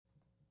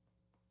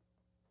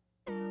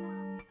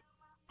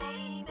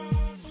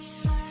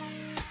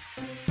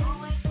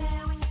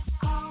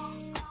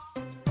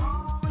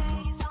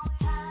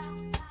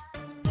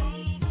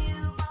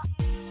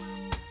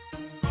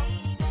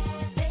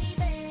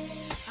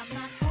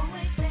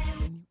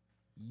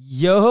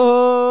Yo!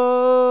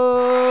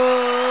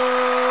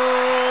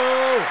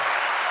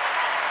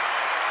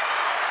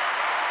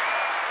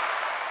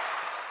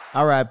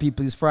 All right,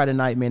 people, it's Friday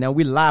night, man, and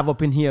we live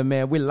up in here,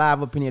 man. We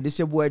live up in here. This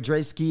your boy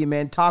Dre Ski,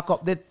 man. Talk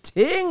up the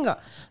ting.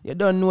 You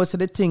don't know, so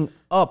the ting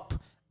up.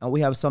 And we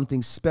have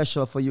something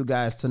special for you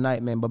guys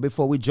tonight, man. But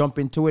before we jump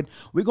into it,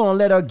 we're going to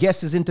let our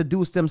guests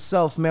introduce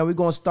themselves, man. We're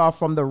going to start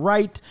from the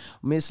right.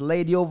 Miss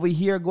Lady over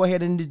here, go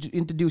ahead and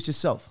introduce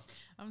yourself.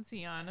 I'm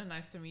Tiana.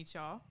 Nice to meet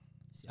y'all.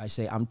 I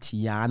say, I'm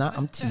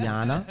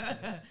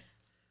Tiana.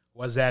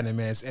 What's happening,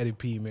 man? It's Eddie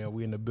P, man.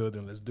 We in the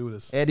building. Let's do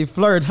this. Eddie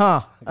Flirt,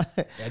 huh?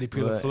 Eddie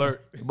P the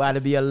flirt. About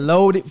to be a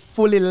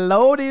fully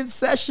loaded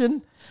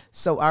session.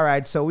 So, all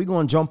right. So we're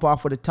going to jump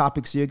off with the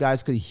topic so you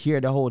guys could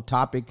hear the whole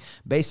topic.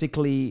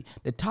 Basically,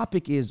 the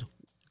topic is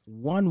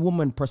one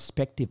woman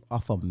perspective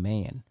of a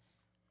man.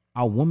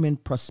 A woman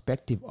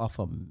perspective of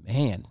a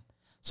man.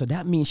 So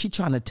that means she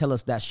trying to tell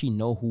us that she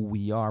know who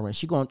we are, and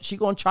she gonna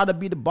try to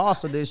be the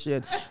boss of this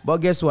shit. But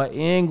guess what? It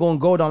ain't gonna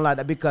go down like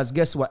that, because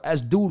guess what?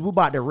 As dude, we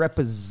about to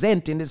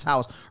represent in this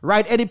house,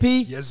 right, Eddie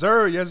P? Yes,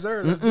 sir. Yes,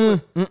 sir. Let's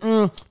do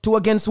it. 2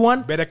 against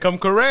 1. Better come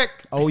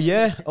correct. Oh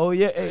yeah.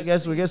 Hey,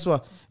 guess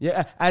what?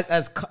 Yeah,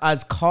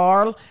 as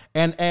Carl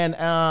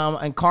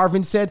and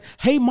Carvin said,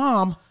 "Hey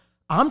mom,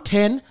 I'm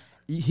 10.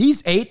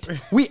 He's 8.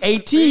 We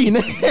 18."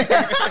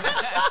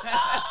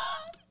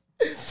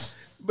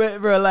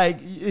 But bro, like,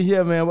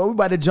 yeah, man. Well, we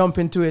about to jump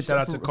into it. Shout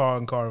out to Carl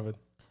and Carvin.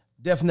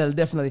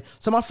 Definitely.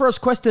 So my first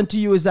question to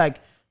you is like,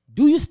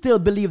 do you still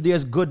believe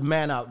there's good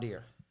men out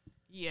there?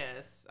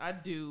 Yes, I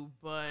do,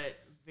 but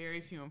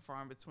very few and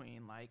far in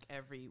between. Like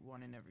every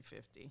 1 in every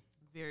 50.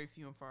 Very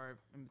few and far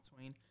in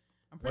between.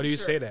 Why do you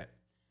say that?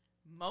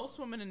 Most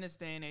women in this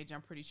day and age,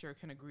 I'm pretty sure,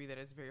 can agree that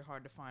it's very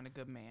hard to find a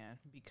good man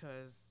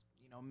because,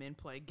 men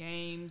play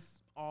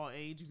games, all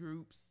age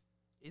groups.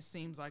 It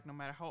seems like no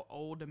matter how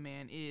old a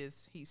man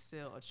is, he's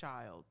still a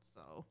child.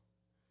 So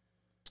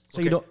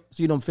okay.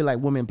 you don't feel like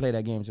women play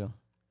that game, Joe?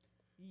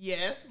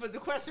 Yes, but the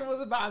question was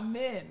about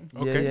men.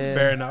 Okay, yeah.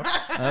 Fair enough.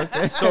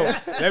 Okay. So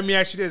let me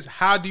ask you this: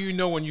 how do you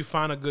know when you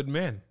find a good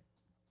man?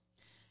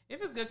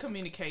 If it's good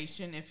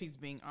communication, if he's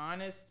being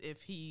honest, and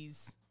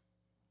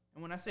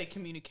when I say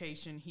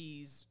communication,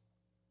 he's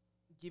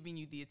giving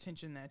you the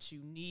attention that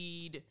you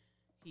need.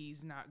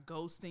 He's not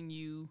ghosting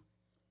you.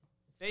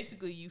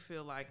 Basically, you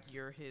feel like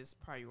you're his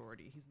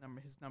priority. His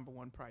number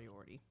one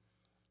priority.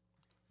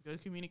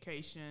 Good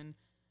communication,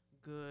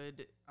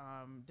 good,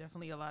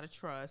 definitely a lot of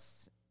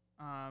trust.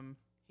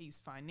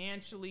 He's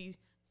financially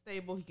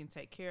stable. He can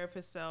take care of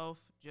himself.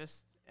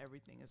 Just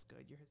everything is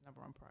good. You're his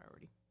number one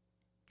priority.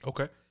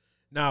 Okay.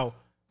 Now,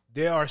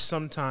 there are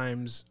some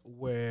times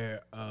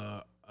where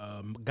a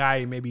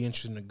guy may be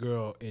interested in a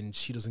girl and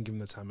she doesn't give him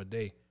the time of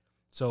day.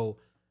 So,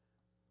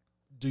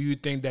 do you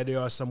think that there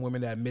are some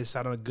women that miss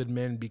out on a good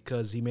man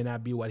because he may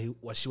not be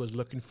what she was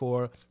looking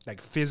for, like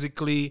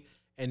physically,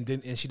 and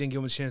she didn't give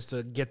him a chance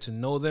to get to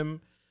know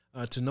them,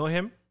 to know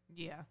him?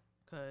 Yeah,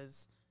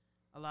 because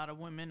a lot of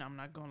women, I'm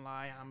not gonna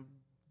lie, I'm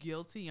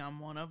guilty. I'm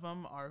one of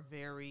them.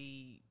 They're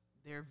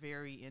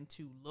very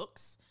into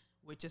looks,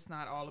 which is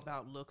not all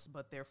about looks,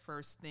 but their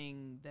first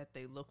thing that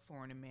they look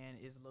for in a man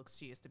is looks.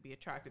 She has to be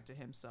attracted to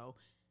him. So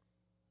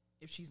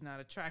if she's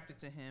not attracted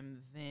to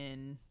him,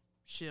 then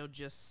she'll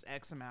just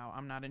X him out.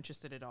 I'm not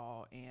interested at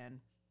all, and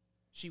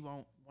she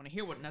won't want to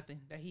hear nothing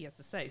that he has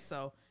to say.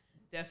 So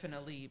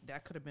definitely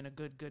that could have been a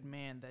good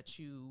man that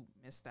you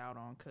missed out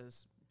on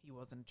because he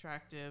wasn't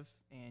attractive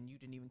and you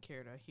didn't even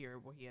care to hear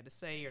what he had to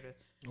say or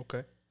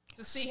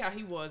to see how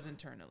he was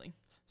internally.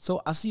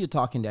 So I see you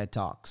talking that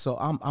talk. So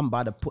I'm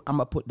gonna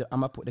put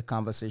the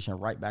conversation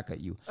right back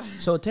at you.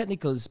 So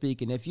technically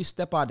speaking, if you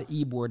step out the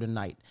e-board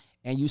tonight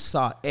and you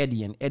saw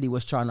Eddie and Eddie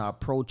was trying to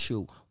approach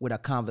you with a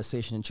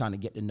conversation and trying to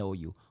get to know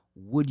you,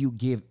 would you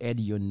give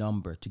Eddie your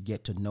number to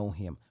get to know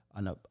him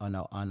on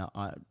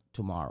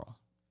tomorrow?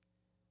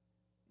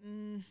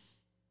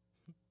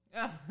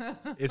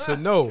 It's a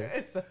no.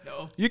 It's a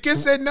no. You can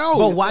say no.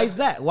 But why is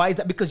that? Why is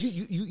that? Because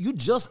you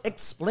just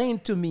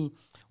explained to me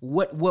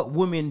what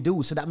women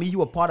do. So that means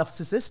you are part of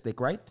statistic,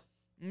 right?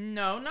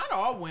 No, not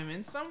all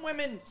women. Some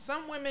women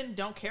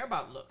don't care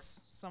about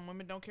looks. Some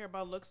women don't care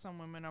about looks. Some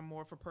women are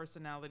more for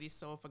personality.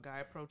 So if a guy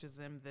approaches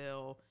them,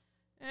 they'll,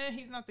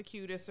 he's not the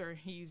cutest or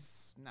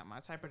he's not my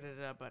type of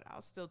but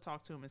I'll still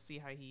talk to him and see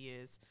how he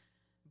is.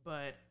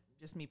 But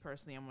just me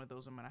personally, I'm one of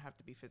those women. I have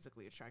to be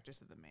physically attracted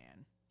to the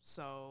man.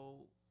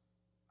 So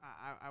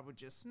I would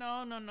just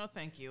no,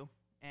 thank you,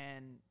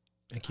 and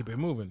keep it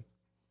moving.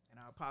 And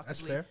I'll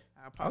possibly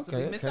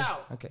miss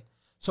out. Okay.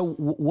 So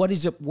what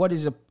is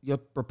your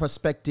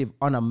perspective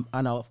on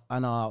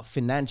a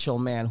financial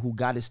man who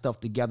got his stuff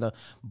together,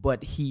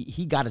 but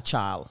he got a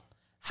child?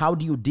 How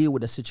do you deal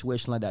with a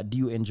situation like that? Do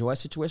you enjoy a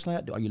situation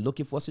like that? Are you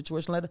looking for a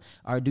situation like that,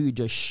 or do you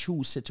just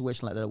shoo a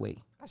situation like that away?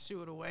 I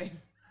shoo it away.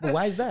 But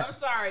why is that? I'm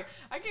sorry,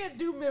 I can't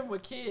do men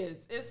with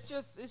kids. It's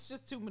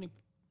just too many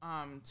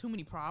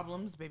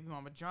problems. Baby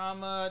mama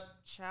drama,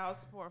 child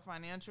support,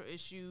 financial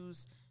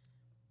issues.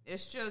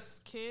 It's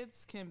just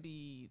kids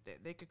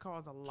they could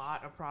cause a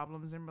lot of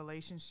problems in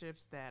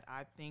relationships that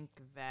I think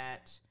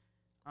that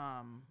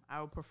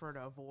I would prefer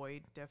to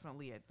avoid,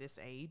 definitely at this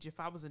age. If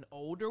I was an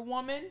older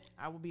woman,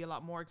 I would be a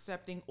lot more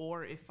accepting,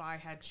 or if I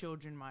had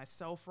children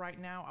myself right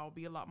now, I would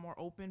be a lot more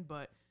open.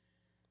 But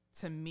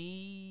to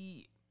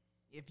me,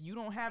 if you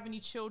don't have any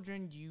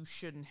children, you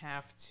shouldn't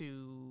have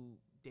to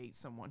date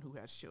someone who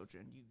has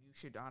children. You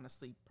should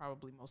honestly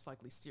probably most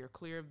likely steer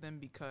clear of them,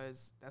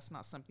 because that's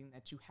not something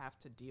that you have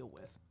to deal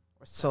with.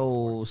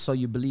 So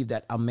you believe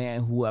that a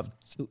man who have,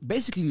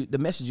 basically the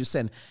message you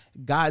send,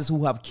 guys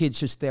who have kids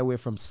should stay away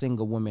from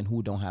single women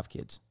who don't have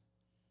kids?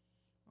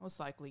 Most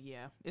likely,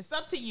 yeah. It's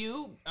up to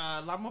you.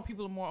 A lot more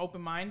people are more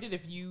open-minded.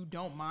 If you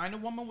don't mind a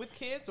woman with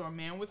kids or a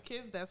man with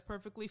kids, that's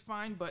perfectly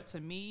fine. But to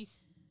me,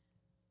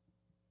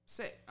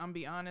 I'm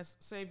be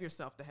honest, save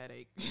yourself the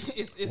headache.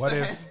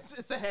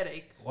 It's a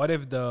headache. What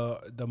if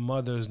the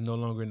mother is no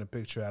longer in the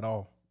picture at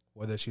all?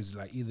 Whether she's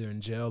like either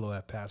in jail or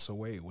have passed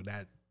away, would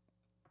that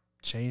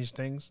change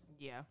things?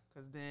 Yeah,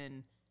 because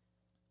then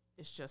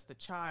it's just the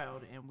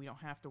child, and we don't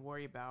have to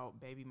worry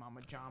about baby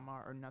mama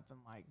drama or nothing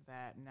like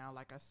that. Now,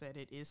 like I said,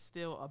 it is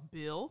still a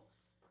bill.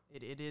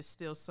 It is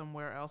still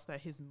somewhere else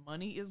that his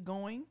money is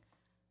going.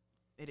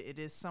 It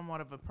is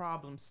somewhat of a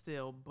problem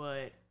still,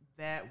 but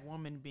that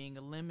woman being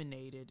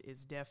eliminated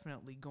is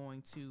definitely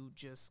going to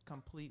just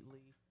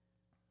completely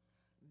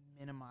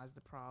minimize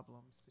the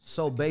problems.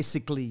 So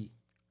basically,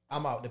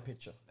 I'm out the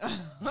picture.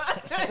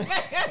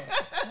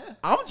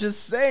 I'm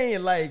just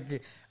saying,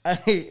 like,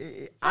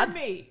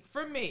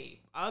 for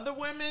me, other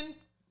women,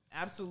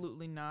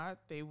 absolutely not.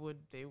 They would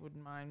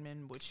mind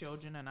men with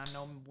children, and I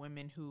know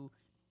women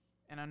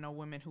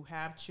who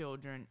have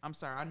children. I'm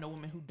sorry, I know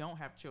women who don't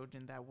have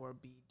children that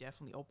would be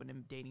definitely open to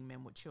dating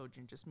men with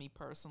children. Just me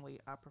personally,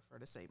 I prefer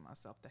to save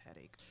myself the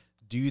headache.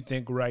 Do you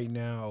think right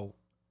now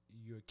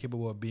you're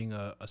capable of being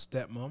a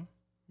stepmom?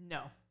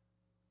 No.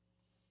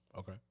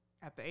 Okay.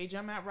 At the age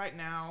I'm at right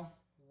now,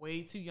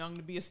 way too young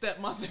to be a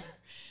stepmother.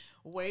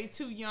 Way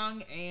too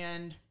young,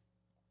 and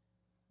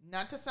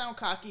not to sound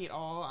cocky at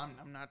all.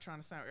 I'm not trying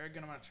to sound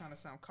arrogant. I'm not trying to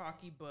sound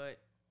cocky, but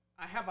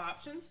I have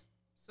options.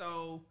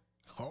 So.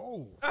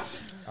 Oh. Excuse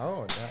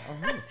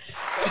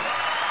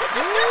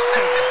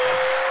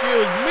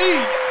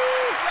me.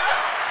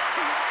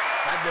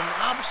 Got them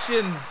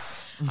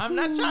options. I'm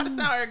not trying to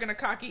sound arrogant or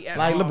cocky at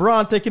like all. Like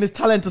LeBron taking his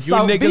talent to you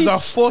South niggas Beach. are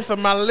fourth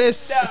on my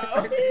list.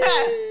 No.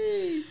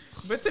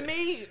 But to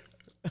me,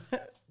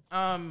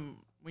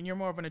 when you're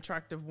more of an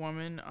attractive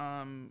woman,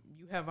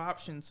 you have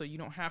options, so you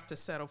don't have to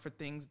settle for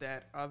things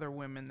that other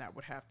women that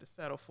would have to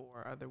settle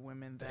for. Other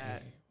women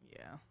that,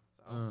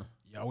 So.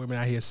 Y'all women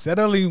out here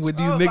settling with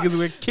these niggas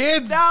with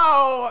kids.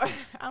 No.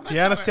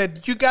 Tiana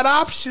said, you got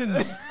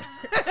options.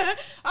 I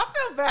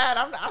feel bad.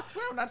 I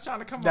swear I'm not trying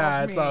to come off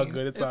Nah, it's mean. all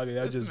good. It's all good.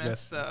 I It's just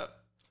messed up.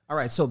 All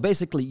right, so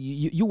basically,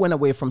 you went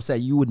away from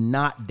saying you would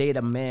not date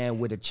a man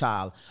with a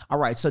child. All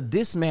right, so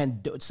this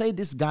man, say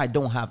this guy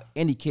don't have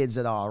any kids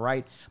at all,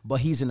 right?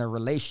 But he's in a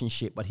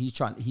relationship, but he's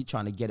trying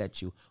to get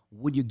at you.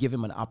 Would you give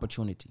him an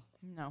opportunity?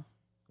 No.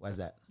 Why is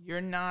that? You're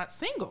not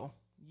single.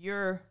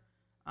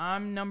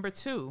 I'm number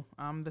two.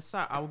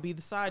 I will be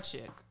the side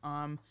chick.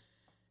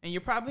 And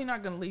you're probably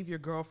not going to leave your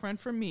girlfriend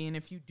for me. And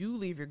if you do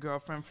leave your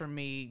girlfriend for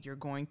me, you're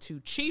going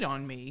to cheat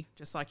on me,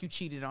 just like you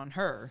cheated on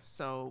her.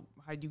 So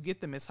how you get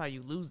them is how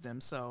you lose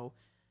them. So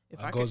if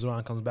it goes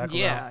around, comes back around.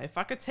 Yeah, if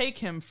I could take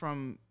him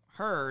from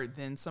her,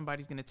 then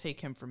somebody's going to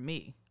take him from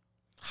me.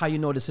 How you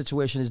know the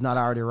situation is not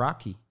already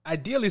rocky?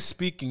 Ideally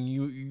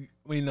speaking,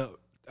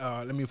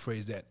 let me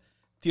phrase that.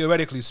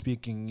 Theoretically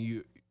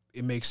speaking,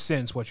 it makes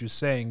sense what you're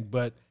saying,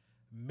 but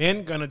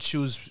men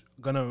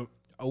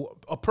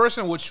a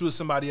person would choose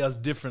somebody else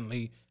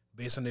differently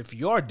based on if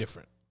you're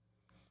different.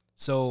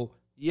 So,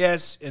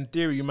 yes, in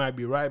theory, you might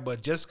be right,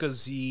 but just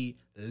because he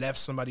left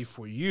somebody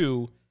for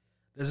you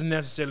doesn't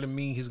necessarily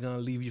mean he's going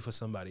to leave you for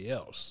somebody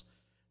else.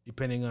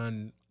 Depending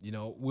on,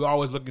 we're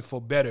always looking for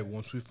better.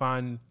 Once we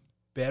find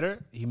better,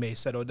 he may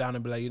settle down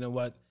and be like, you know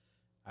what,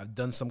 I've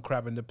done some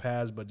crap in the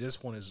past, but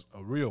this one is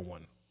a real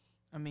one.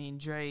 I mean,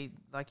 Dre,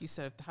 like you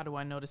said, how do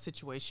I know the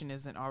situation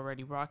isn't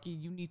already rocky?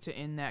 You need to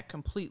end that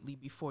completely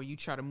before you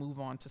try to move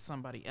on to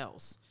somebody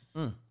else.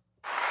 I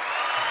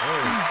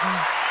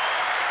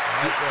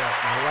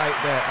like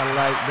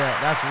that.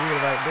 That's real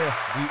right there.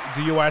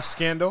 Do you watch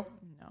Scandal?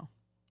 No.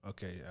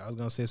 Okay, I was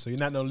going to say, so you're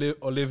not no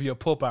Olivia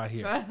Pope out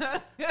here.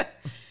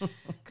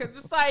 Because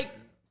it's like,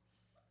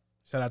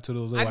 shout out to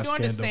those who I watch do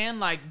Scandal.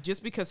 understand, like,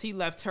 just because he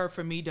left her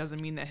for me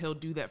doesn't mean that he'll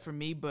do that for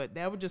me, but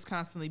that would just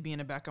constantly be in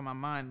the back of my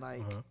mind.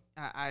 Like,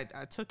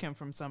 I took him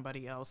from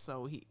somebody else,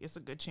 so it's a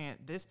good chance.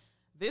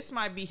 This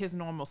might be his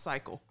normal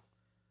cycle.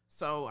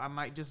 So I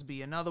might just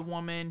be another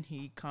woman.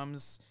 He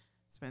comes,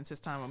 spends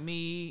his time with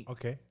me.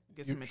 Okay.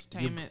 Get some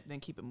entertainment, then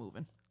keep it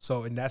moving.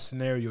 So in that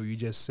scenario you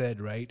just said,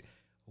 right,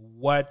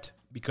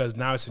 because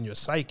now it's in your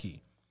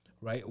psyche,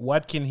 right?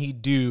 What can he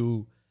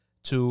do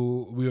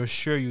to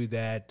reassure you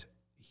that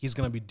he's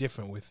going to be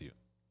different with you?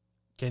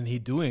 can he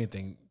do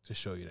anything to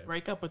show you that?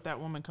 Break up with that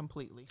woman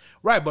completely.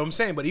 Right, but I'm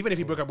saying, but even if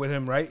he broke up with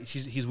him, right,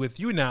 he's with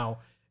you now,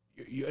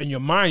 in your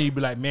mind, you'd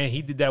be like, man,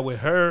 he did that with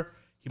her.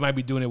 He might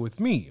be doing it with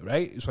me,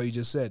 right? That's what you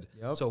just said.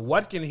 Yep. So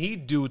what can he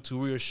do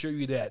to reassure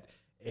you that,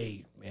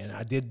 hey, man,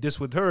 I did this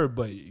with her,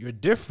 but you're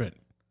different?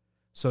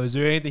 So is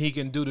there anything he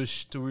can do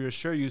to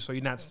reassure you so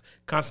you're not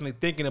constantly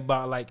thinking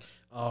about like,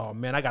 oh,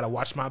 man, I got to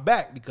watch my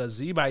back because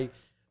he might,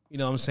 you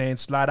know what I'm saying,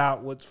 slide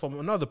out from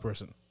another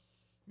person?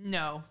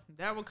 No,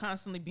 that will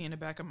constantly be in the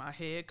back of my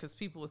head because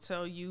people will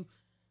tell you,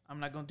 I'm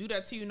not going to do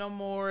that to you no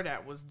more.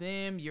 That was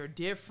them. You're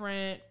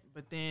different.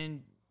 But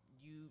then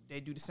they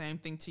do the same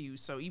thing to you.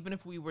 So even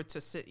if he were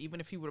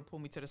to pull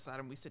me to the side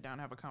and we sit down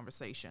and have a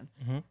conversation,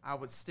 I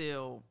would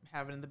still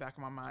have it in the back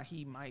of my mind.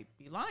 He might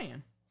be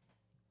lying.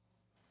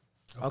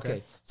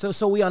 Okay.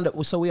 So we on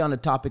the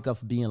topic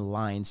of being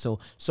lying. So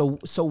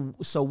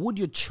would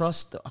you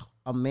trust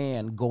a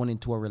man going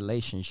into a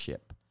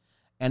relationship?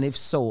 And if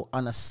so,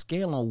 on a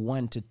scale of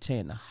 1 to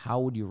 10, how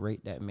would you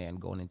rate that man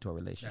going into a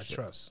relationship?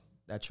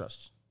 That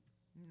trust.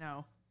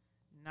 No,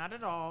 not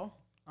at all.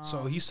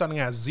 So he's starting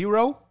at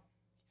 0?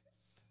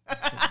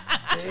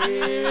 Damn.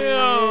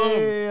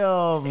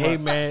 Hey,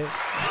 man.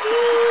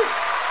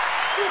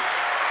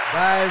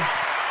 Guys,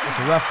 it's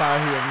rough out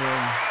here,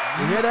 man.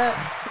 You hear that?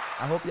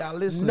 I hope y'all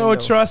listening. No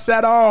trust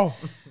at all.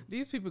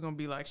 These people are going to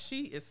be like,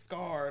 she is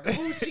scarred.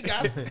 Ooh, she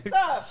got some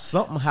stuff.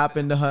 Something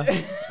happened to her.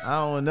 I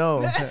don't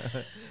know.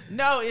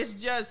 No, it's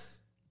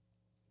just,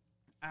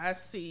 I've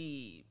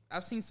seen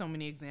so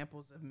many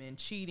examples of men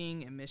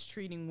cheating and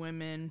mistreating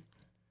women,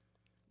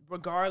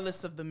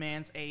 regardless of the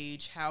man's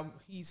age, how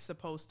he's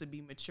supposed to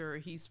be mature.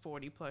 He's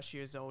 40 plus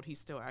years old. He's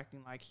still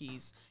acting like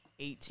he's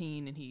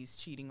 18 and he's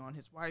cheating on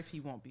his wife.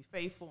 He won't be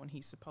faithful and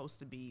he's supposed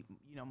to be,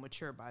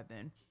 mature by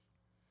then.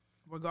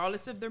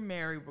 Regardless if they're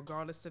married,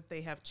 regardless if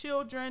they have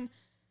children,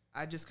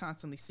 I just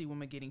constantly see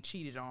women getting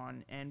cheated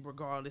on. And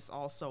regardless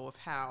also of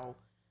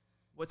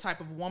what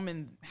type of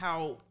woman,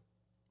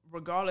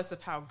 regardless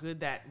of how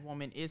good that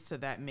woman is to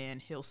that man,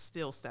 he'll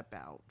still step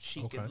out.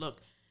 She could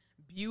look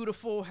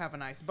beautiful, have a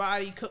nice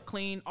body, cook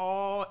clean,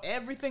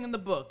 everything in the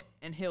book,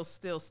 and he'll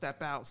still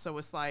step out. So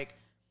it's like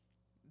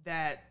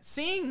that,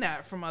 seeing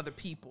that from other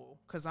people,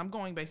 because I'm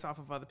going based off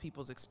of other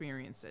people's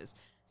experiences,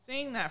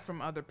 seeing that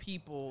from other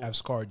people have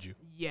scarred you.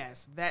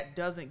 Yes, that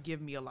doesn't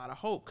give me a lot of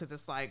hope, because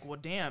it's like, well,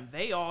 damn,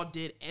 they all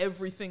did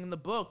everything in the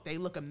book. They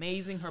look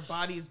amazing. Her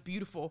body is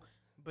beautiful,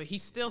 but he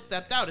still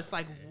stepped out. It's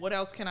like, what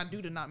else can I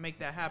do to not make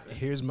that happen?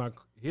 Here's my.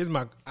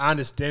 I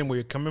understand where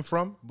you're coming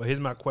from, but here's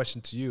my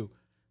question to you: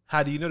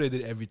 how do you know they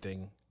did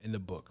everything in the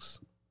books?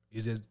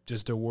 Is it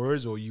just their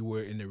words, or you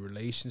were in the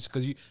relationship?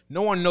 Because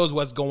no one knows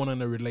what's going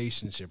on in a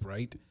relationship,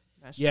 right?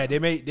 That's true.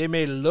 They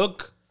may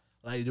look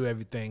like they do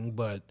everything,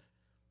 but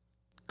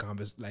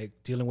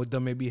dealing with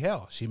them may be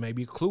hell. She may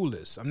be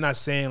clueless. I'm not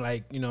saying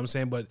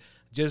but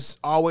just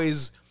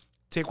always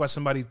take what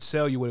somebody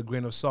tell you with a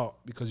grain of salt,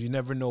 because you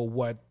never know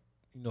what.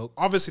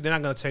 Obviously they're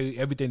not going to tell you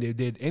everything they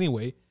did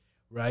anyway,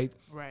 right?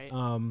 Right.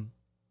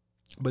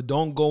 But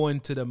don't go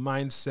into the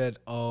mindset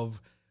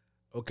of,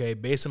 okay,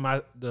 based on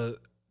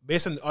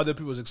other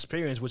people's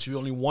experience, which is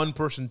only one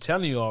person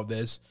telling you all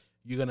this,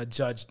 you're going to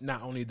judge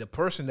not only the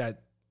person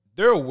that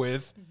they're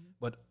with,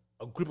 but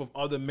a group of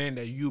other men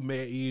that you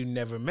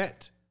never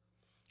met,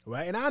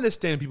 right? And I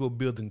understand people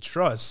building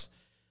trust,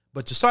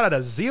 but to start at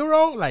a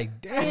 0, like,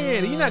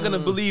 damn, you're not going to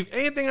believe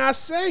anything I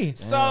say.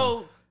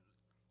 So...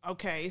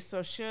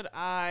 So should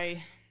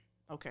I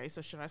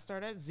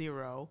start at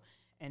 0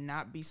 and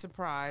not be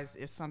surprised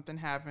if something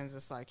happens?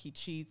 It's like he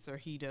cheats or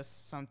he does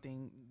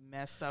something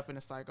messed up, and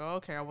it's like, oh,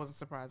 okay, I wasn't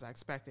surprised. I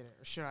expected it.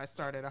 Or should I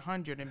start at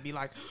 100 and be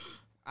like,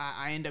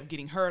 I end up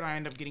getting hurt, I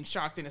end up getting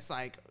shocked, and it's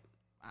like,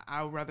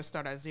 I would rather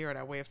start at 0.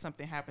 That way, if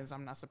something happens,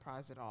 I'm not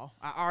surprised at all.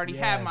 I already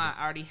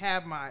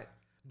have my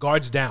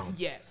guards down.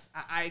 Yes,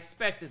 I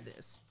expected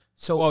this.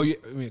 So,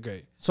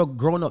 okay. So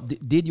growing up,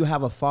 did you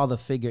have a father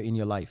figure in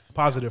your life?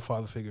 Positive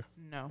father figure?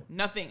 No,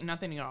 nothing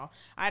at all.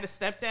 I had a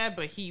stepdad,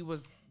 but he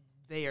was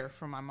there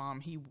for my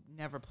mom. He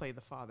never played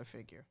the father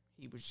figure.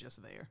 He was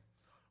just there.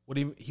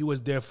 He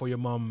was there for your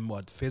mom,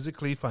 what,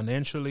 physically,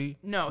 financially?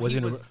 No,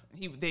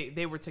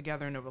 they were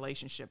together in a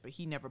relationship, but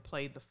he never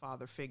played the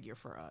father figure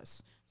for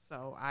us.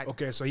 So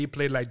so he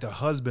played like the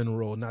husband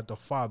role, not the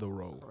father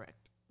role.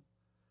 Correct.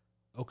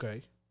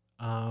 Okay.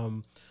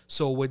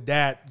 So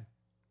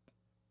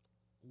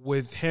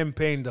with him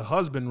playing the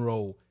husband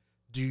role,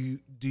 do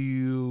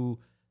you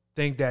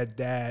think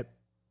that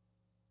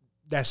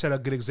set a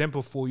good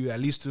example for you, at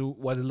least to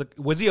what it look?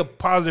 Was he a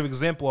positive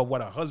example of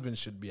what a husband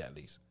should be, at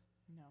least?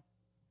 No.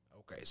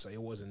 Okay, so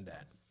it wasn't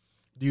that.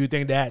 Do you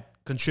think that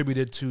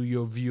contributed to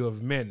your view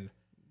of men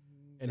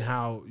and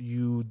how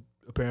you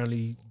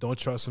apparently don't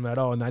trust them at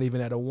all, not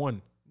even at a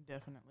 1?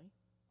 Definitely.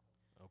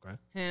 Okay.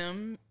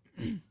 Him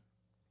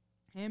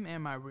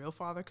and my real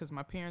father, because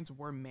my parents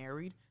were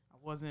married. I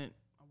wasn't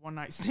one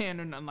night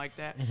stand or nothing like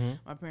that.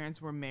 My parents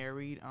were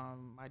married.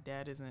 My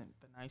dad isn't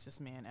the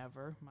nicest man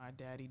ever. My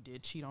daddy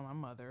did cheat on my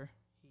mother.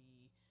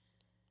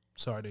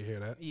 sorry to hear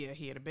that. Yeah,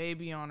 he had a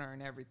baby on her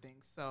and everything.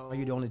 So Are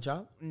you the only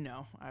child?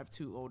 No, I have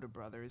 2 older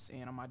brothers,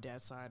 and on my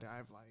dad's side, I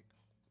have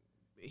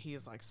he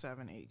has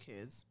 7, 8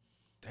 kids.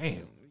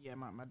 Damn. So, yeah,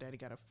 my daddy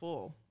got a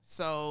full.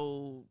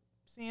 So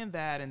seeing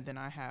that, and then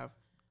I have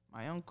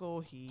my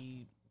uncle.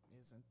 He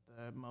isn't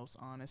the most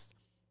honest,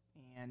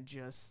 and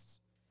just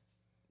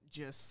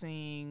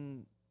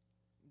seeing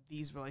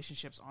these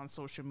relationships on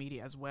social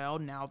media as well.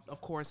 Now, of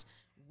course,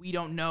 we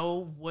don't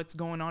know what's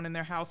going on in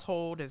their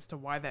household as to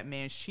why that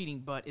man's cheating,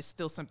 but it's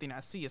still something I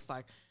see. It's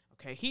like,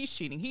 okay, he's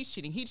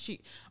cheating.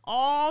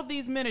 All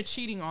these men are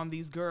cheating on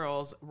these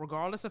girls,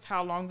 regardless of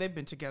how long they've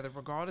been together,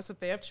 regardless if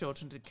they have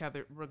children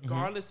together,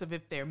 regardless of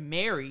if they're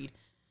married.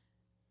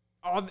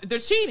 They're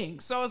cheating.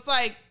 So it's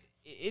like,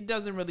 it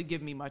doesn't really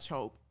give me much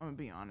hope. I'm going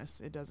to be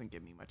honest. It doesn't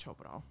give me much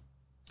hope at all.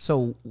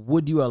 So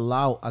would you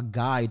allow a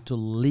guy to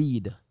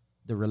lead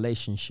the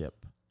relationship?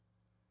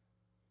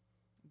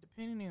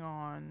 Depending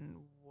on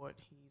what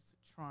he's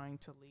trying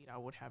to lead, I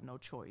would have no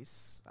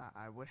choice.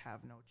 I would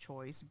have no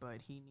choice,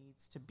 but he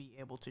needs to be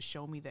able to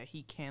show me that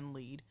he can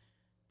lead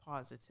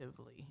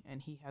positively,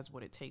 and he has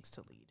what it takes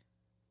to lead.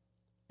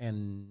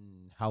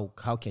 And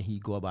how can he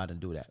go about and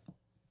do that?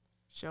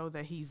 Show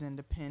that he's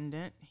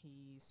independent,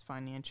 he's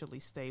financially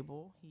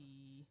stable,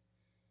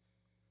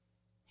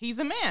 he's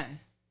a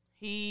man.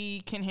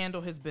 He can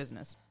handle his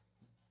business.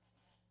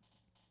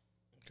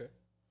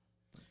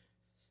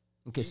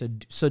 Okay,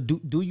 so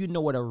do you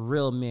know what a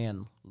real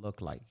man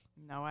look like?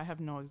 No, I have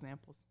no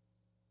examples.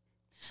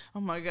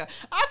 Oh my God,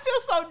 I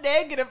feel so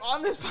negative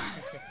on this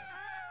podcast.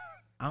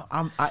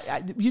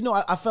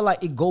 I feel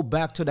like it go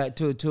back to that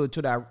to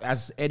that,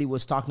 as Eddie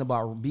was talking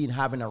about,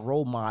 having a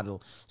role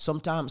model.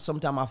 Sometimes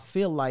I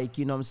feel like,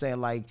 you know what I'm saying,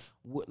 like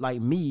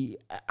me,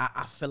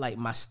 I feel like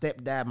my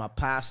stepdad, my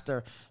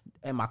pastor,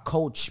 and my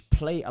coach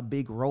play a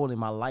big role in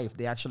my life.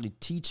 They actually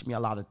teach me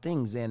a lot of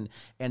things, and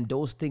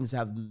those things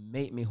have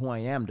made me who I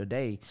am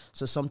today.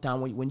 So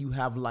sometimes when you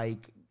have my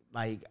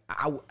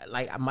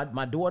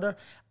daughter,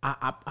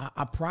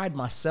 I pride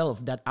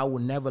myself that I will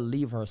never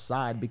leave her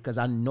side, because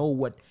I know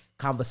what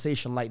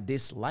conversation like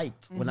this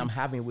when I'm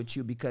having with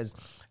you, because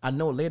I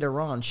know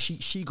later on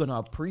she gonna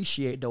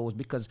appreciate those,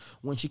 because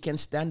when she can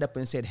stand up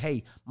and say,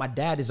 hey, my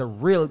dad is a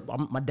real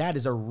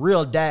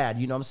dad,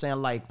 you know what I'm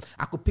saying, like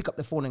I could pick up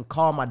the phone and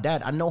call my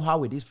dad. I know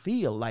how it is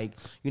feel, like,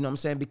 you know what I'm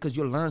saying, because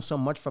you learn so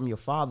much from your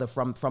father,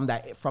 from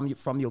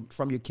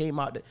you came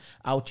out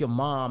your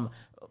mom,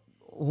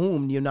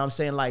 whom, you know what I'm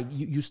saying, like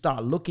you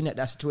start looking at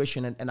that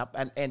situation,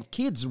 and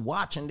kids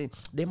watch, and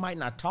they might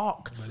not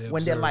talk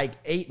when they're like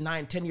 8,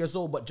 9, 10 years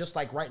old, but just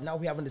like right now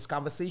we're having this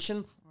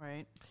conversation,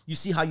 right? You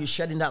see how you're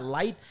shedding that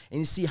light, and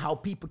you see how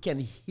people can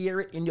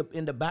hear it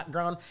in the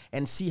background,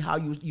 and see how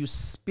you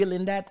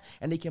spilling that,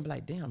 and they can be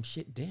like, damn,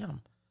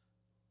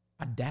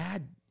 my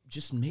dad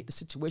just made the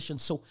situation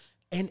so.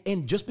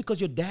 And just because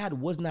your dad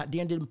was not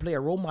there and didn't play a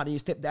role model, and your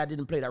stepdad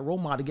didn't play that role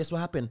model, guess what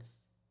happened?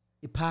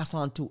 It passed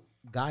on to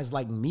guys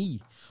like me.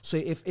 So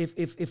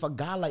if a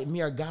guy like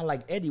me or a guy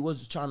like Eddie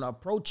was trying to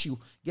approach you,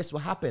 guess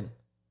what happened?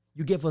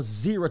 You give us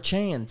zero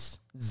chance.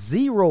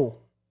 Zero.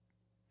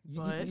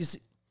 But, you see,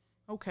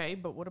 okay,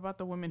 but what about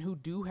the women who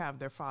do have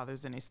their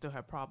fathers and they still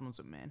have problems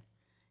with men?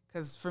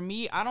 Because for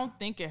me, I don't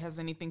think it has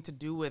anything to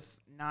do with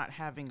not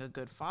having a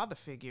good father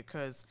figure,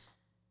 because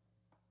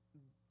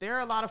there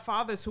are a lot of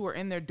fathers who are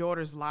in their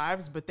daughters'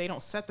 lives, but they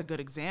don't set the good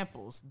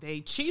examples.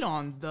 They cheat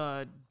on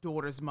the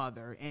daughter's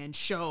mother and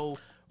show,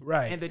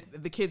 right? And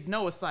the kids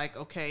know it's like,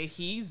 okay,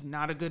 he's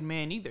not a good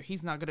man either.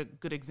 He's not a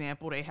good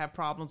example. They have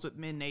problems with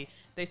men.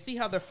 They see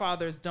how their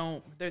fathers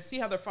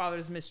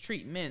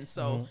mistreat men.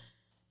 So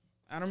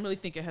I don't really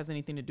think it has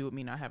anything to do with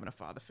me not having a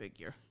father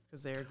figure,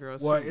 because there are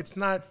girls. Well, it's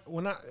not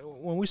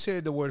when we say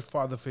the word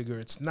father figure,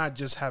 it's not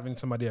just having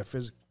somebody that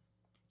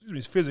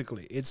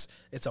physically. It's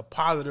a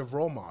positive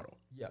role model.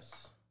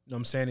 yes. You know what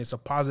I'm saying? It's a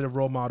positive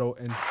role model.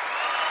 And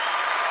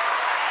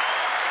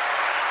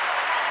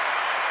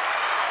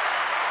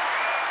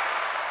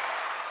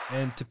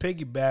to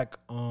piggyback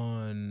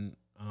on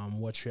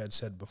what you had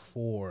said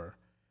before,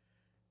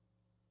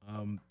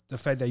 the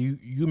fact that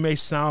you may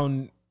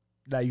sound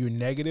that you're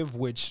negative,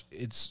 which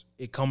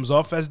it comes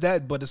off as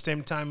that, but at the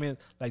same time,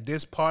 like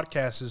this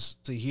podcast is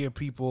to hear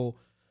people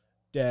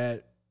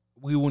that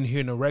we wouldn't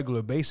hear on a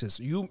regular basis.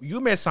 You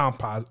may sound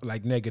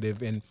like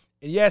negative, and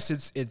yes,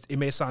 it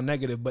may sound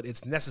negative, but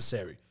it's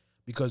necessary,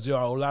 because there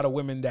are a lot of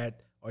women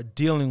that are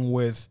dealing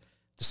with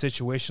the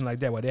situation like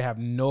that, where they have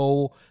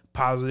no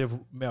positive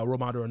male role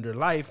model in their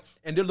life,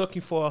 and they're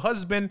looking for a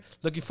husband,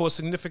 looking for a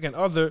significant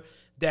other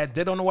that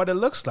they don't know what it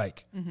looks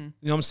like. You know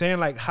what I'm saying?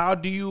 Like, how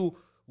do you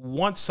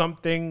want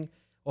something,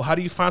 or how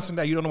do you find something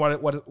that you don't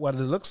know what it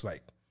looks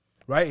like?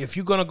 Right? If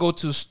you're gonna go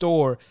to the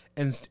store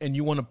and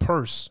you want a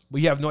purse,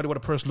 but you have no idea what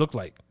a purse look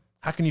like,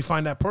 how can you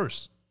find that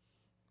purse?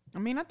 I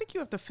mean, I think you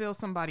have to fill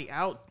somebody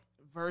out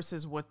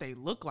versus what they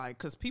look like,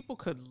 because people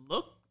could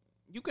look.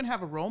 You can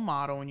have a role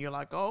model, and you're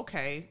like, oh,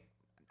 okay,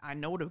 I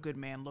know what a good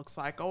man looks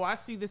like. Oh, I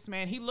see this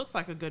man. He looks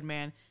like a good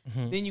man.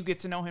 Then you get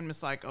to know him.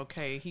 It's like,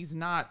 okay, he's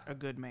not a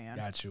good man.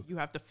 Got you. You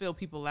have to fill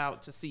people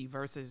out to see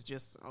versus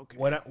just, okay.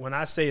 When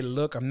I say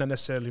look, I'm not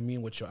necessarily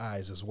mean with your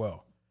eyes as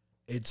well.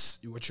 It's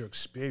with your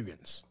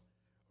experience,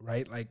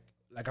 right? Like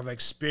I've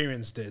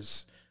experienced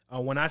this.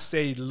 When I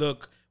say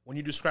look, when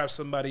you describe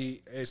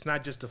somebody, it's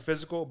not just the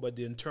physical, but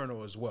the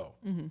internal as well.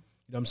 You know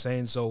what I'm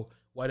saying? So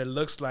what it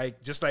looks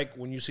like, just like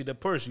when you see the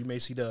purse, you may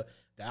see the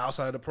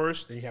outside of the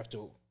purse, then you have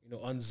to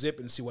unzip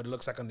and see what it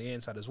looks like on the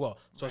inside as well.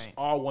 So It's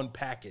all one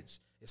package.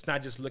 It's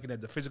not just looking at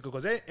the physical,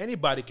 because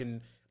anybody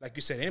can, like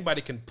you said,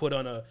 anybody can put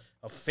on a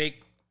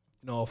fake,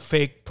 a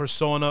fake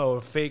persona or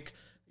a fake,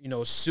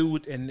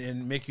 suit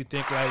and make you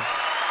think like,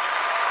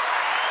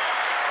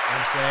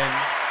 I'm saying,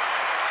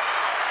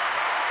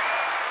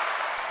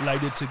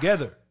 like they're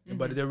together,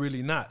 but they're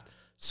really not.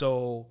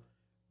 So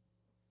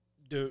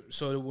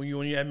when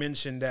you had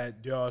mentioned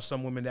that there are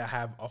some women that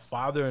have a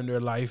father in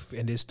their life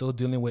and they're still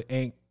dealing with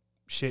ain't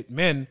shit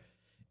men,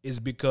 is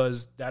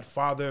because that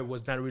father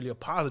was not really a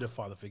positive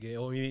father figure,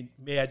 or he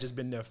may have just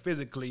been there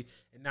physically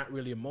and not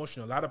really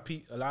emotional. A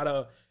lot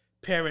of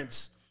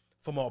parents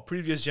from our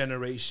previous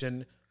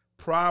generation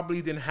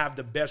probably didn't have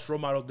the best role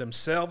model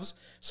themselves,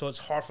 so it's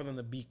hard for them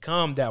to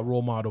become that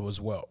role model as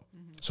well.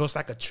 So it's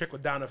like a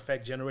trickle-down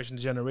effect, generation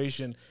to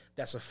generation,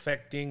 that's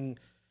affecting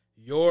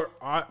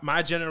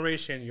my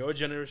generation, your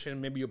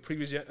generation, maybe your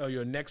previous or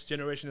your next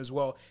generation as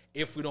well,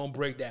 if we don't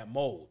break that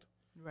mold.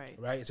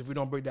 Right? So if we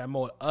don't break that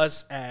mold,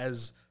 us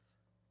as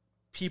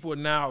people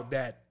now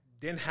that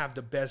didn't have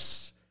the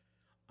best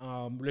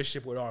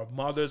relationship with our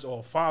mothers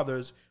or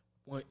fathers,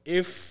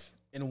 if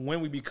and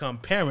when we become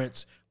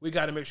parents, we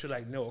got to make sure,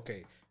 like, no,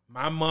 okay,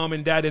 my mom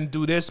and dad didn't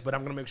do this, but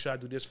I'm going to make sure I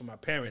do this for my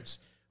parents.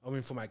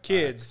 For my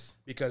kids,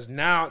 because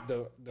now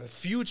the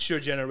future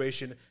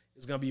generation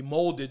is going to be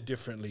molded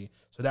differently.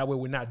 So that way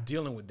we're not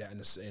dealing with that in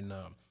you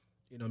know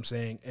what I'm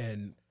saying,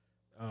 in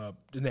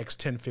the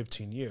next 10,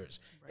 15 years.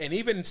 Right. And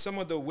even some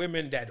of the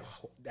women that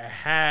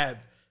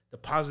have the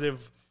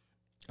positive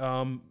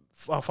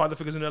father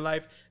figures in their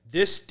life,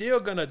 they're still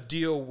going to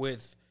deal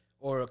with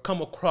or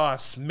come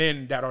across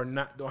men that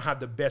don't have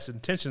the best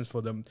intentions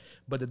for them.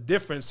 But the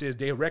difference is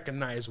they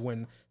recognize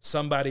when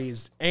somebody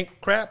ain't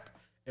crap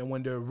and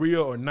when they're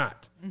real or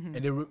not, and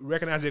they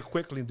recognize it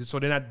quickly, so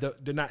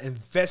they're not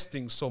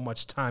investing so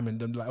much time in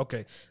them. Like,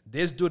 okay,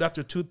 this dude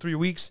after 2-3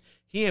 weeks,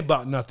 he ain't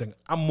about nothing.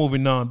 I'm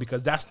moving on,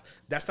 because that's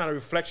not a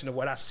reflection of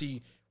what I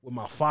see with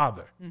my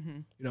father. You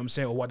know what I'm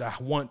saying, or what I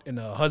want in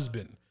a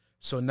husband.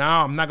 So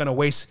now I'm not gonna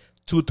waste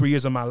 2-3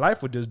 years of my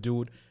life with this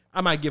dude.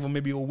 I might give him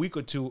maybe a week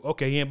or two.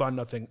 Okay, he ain't about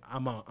nothing.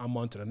 I'm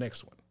on to the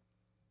next one.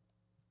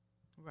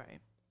 Right.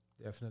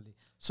 Definitely.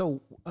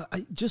 So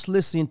just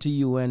listening to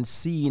you and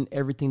seeing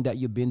everything that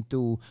you've been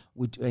through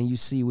and you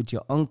see with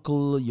your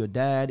uncle, your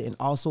dad, and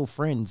also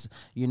friends,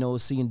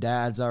 seeing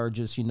dads are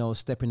just,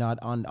 stepping out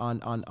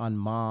on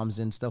moms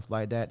and stuff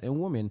like that,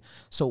 and women.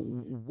 So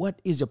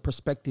what is your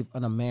perspective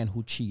on a man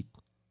who cheat?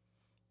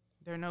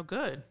 They're no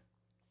good.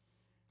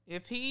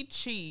 If he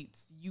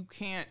cheats, you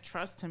can't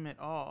trust him at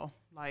all.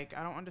 Like,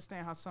 I don't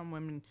understand how some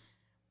women,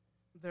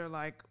 they're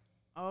like,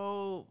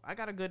 oh, I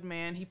got a good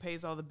man. He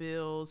pays all the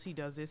bills. He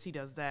does this. He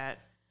does that.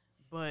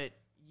 But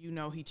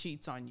he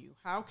cheats on you.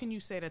 How can you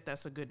say that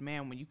that's a good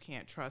man when you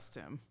can't trust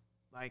him?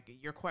 Like,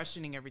 you're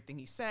questioning everything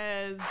he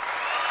says.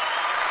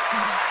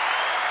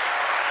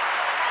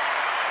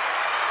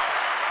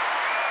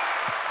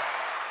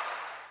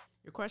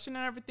 You're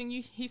questioning everything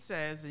he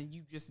says, and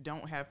you just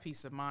don't have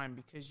peace of mind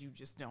because you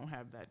just don't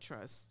have that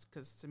trust.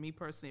 Because to me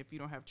personally, if you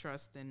don't have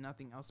trust, then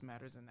nothing else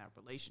matters in that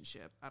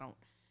relationship.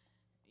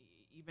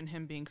 Even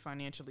him being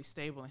financially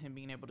stable and him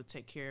being able to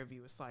take care of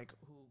you, it's like,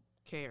 who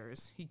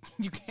cares?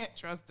 You can't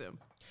trust him.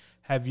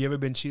 Have you ever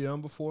been cheated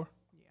on before?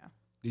 Yeah.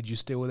 Did you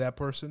stay with that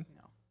person?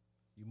 No.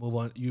 You move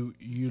on.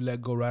 You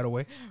let go right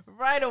away?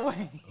 Right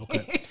away.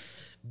 Okay.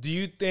 Do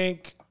you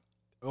think,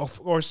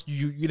 of course,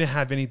 you didn't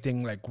have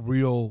anything like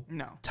real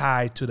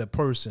tied to the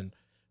person.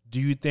 Do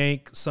you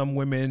think some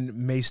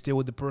women may stay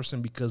with the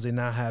person because they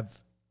now have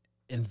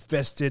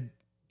invested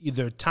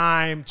either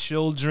time,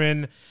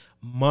 children,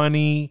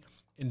 money,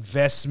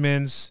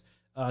 investments?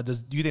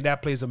 Do you think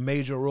that plays a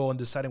major role in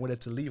deciding whether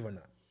to leave or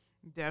not?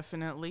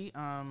 Definitely.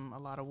 A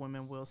lot of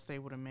women will stay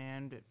with a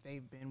man if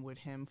they've been with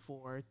him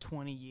for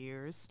 20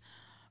 years.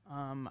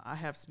 I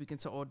have spoken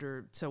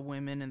to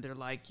women, and they're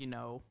like,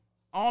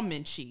 all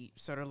men cheat.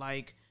 So they're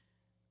like,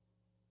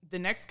 the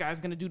next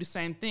guy's going to do the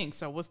same thing.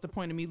 So what's the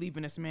point of me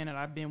leaving this man that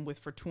I've been with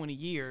for 20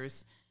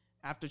 years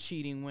after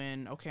cheating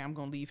when, okay, I'm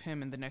going to leave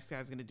him and the next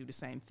guy's going to do the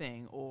same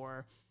thing?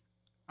 Or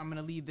I'm going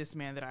to leave this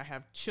man that I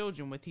have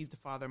children with. He's the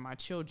father of my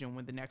children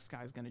when the next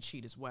guy's going to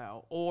cheat as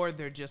well. Or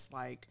they're just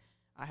like,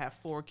 I have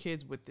 4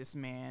 kids with this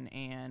man,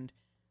 and,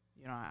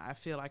 I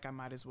feel like I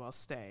might as well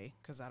stay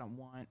because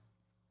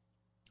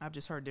I've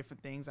just heard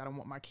different things. I don't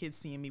want my kids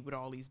seeing me with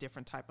all these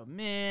different type of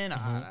men,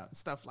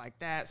 stuff like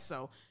that.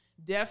 So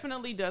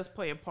definitely does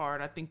play a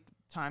part. I think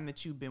time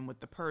that you've been with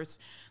the person,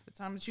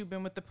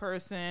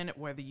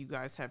 whether you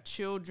guys have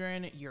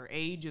children, your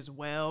age as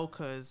well,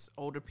 because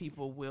older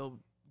people will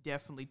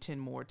definitely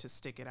tend more to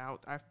stick it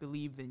out, I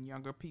believe, than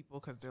younger people,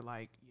 because they're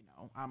like,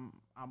 I'm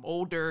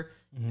older,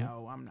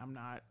 I'm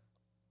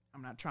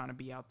not trying to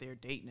be out there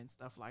dating and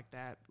stuff like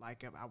that,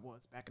 like I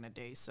was back in the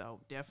day.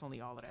 So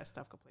definitely all of that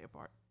stuff could play a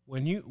part.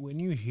 When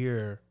you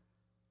hear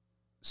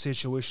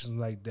situations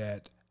like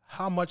that,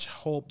 how much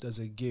hope does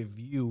it give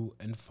you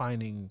in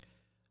finding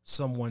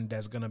someone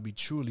that's gonna be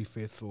truly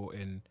faithful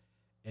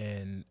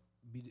and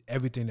be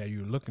everything that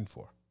you're looking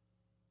for?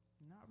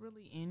 Not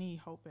really any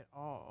hope at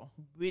all,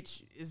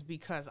 which is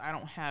because I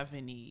don't have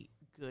any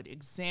good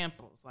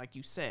examples, like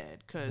you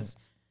said, because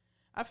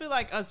I feel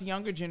like us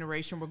younger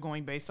generation, we're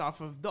going based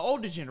off of the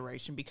older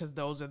generation, because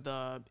those are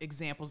the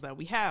examples that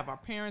we have, our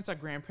parents, our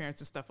grandparents,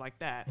 and stuff like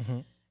that.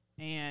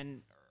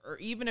 And or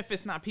even if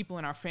it's not people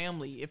in our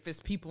family, if it's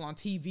people on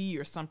TV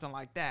or something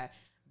like that,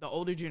 the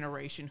older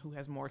generation who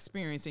has more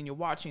experience, and you're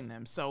watching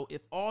them. So if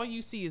all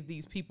you see is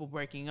these people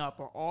breaking up,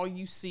 or all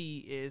you see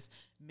is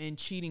men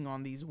cheating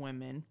on these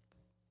women,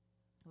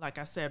 like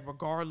I said,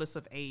 regardless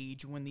of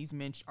age, when these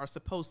men are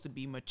supposed to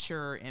be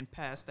mature and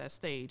past that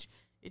stage,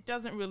 it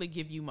doesn't really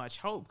give you much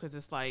hope, because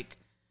it's like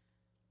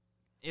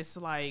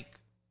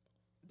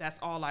that's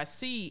all I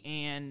see.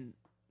 And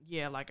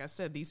yeah, like I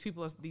said,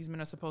 these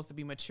men are supposed to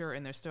be mature,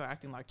 and they're still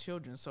acting like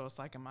children. So it's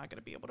like, am I going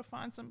to be able to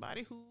find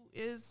somebody who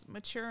is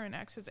mature and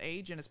acts his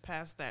age and is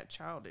past that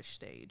childish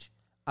stage?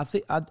 I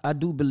think I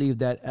do believe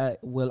that.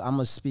 Well, I'm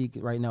gonna speak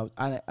right now.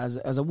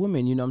 As a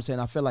woman, you know what I'm saying.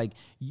 I feel like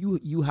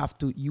you have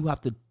to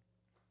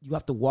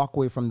walk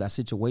away from that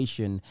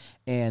situation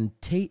and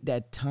take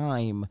that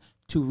time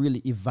to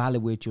really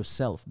evaluate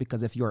yourself,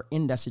 because if you're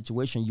in that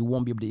situation, you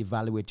won't be able to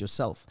evaluate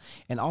yourself.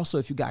 And also,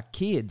 if you got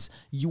kids,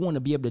 you want to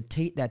be able to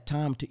take that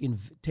time to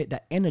take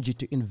that energy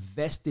to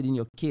invest it in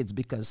your kids,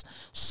 because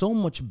so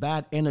much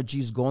bad energy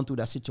is going through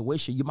that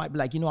situation. You might be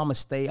like, I'm gonna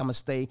stay,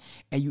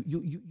 and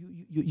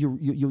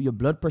your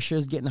blood pressure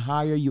is getting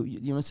higher. You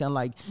know what I'm saying?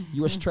 Like,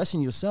 you are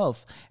stressing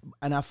yourself.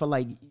 And I feel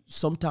like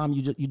sometimes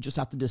you just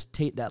have to just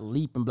take that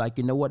leap and be like,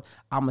 you know what?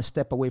 I'm gonna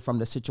step away from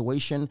the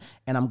situation,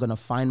 and I'm gonna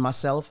find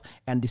myself,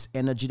 and this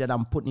energy that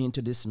I'm putting into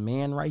this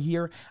man right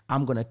here,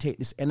 I'm going to take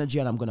this energy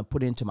and I'm going to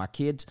put it into my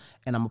kids,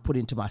 and I'm going to put it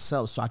into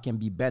myself, so I can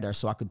be better,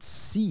 so I could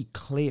see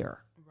clear.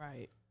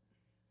 Right.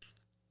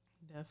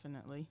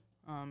 Definitely.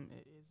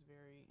 It is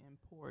very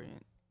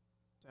important.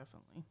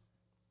 Definitely.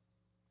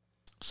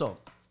 So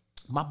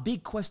my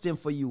big question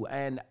for you,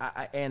 and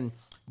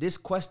this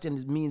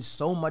question means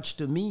so much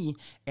to me,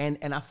 and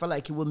I feel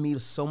like it would mean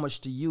so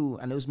much to you,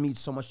 and it would mean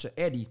so much to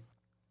Eddie,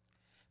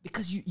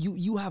 because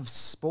you have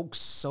spoke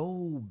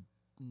so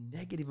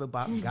negative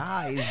about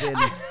guys,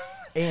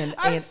 and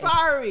I'm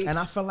sorry. And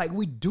I feel like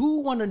we do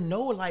want to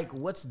know, like,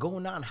 what's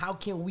going on. How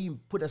can we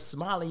put a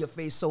smile on your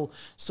face? So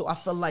I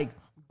feel like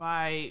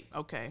by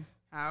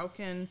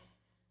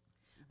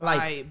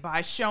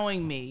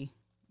showing me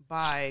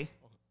by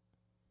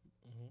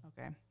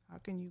okay, how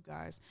can you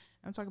guys?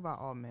 I'm talking about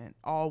all men,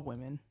 all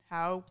women.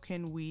 How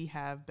can we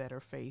have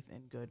better faith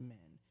in good men?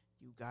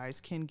 You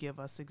guys can give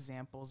us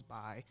examples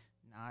by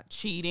not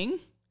cheating,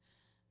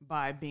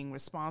 by being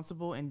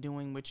responsible and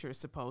doing what you're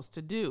supposed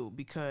to do,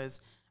 because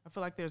I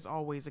feel like there's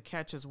always a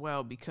catch as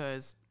well,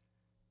 because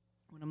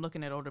when I'm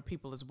looking at older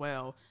people as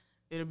well,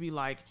 it'll be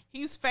like,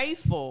 he's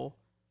faithful,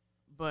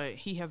 but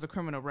he has a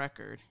criminal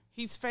record.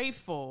 He's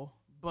faithful,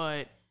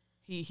 but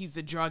he's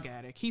a drug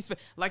addict.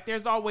 Like,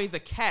 there's always a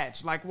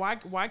catch. Like,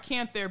 why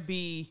can't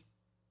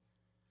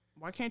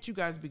you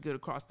guys be good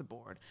across the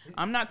board?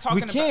 I'm not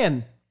talking about... We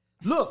can.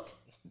 Look.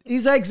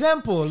 He's an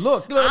example.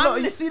 Look.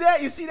 You see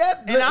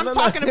that? And I'm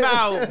talking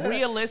about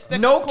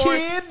realistic. No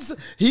kids.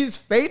 He's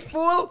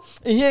faithful.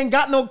 And he ain't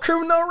got no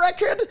criminal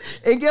record.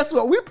 And guess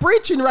what? We're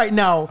preaching right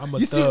now. I'm a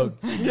thug.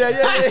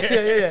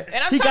 Yeah.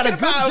 And I'm talking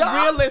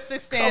about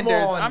realistic standards.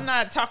 I'm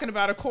not talking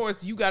about, of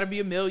course, you got to be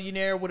a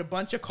millionaire with a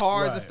bunch of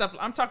cars and stuff.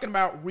 I'm talking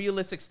about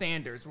realistic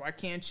standards. Why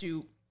can't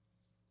you?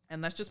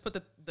 And let's just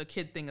put the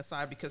kid thing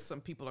aside, because some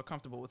people are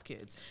comfortable with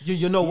kids.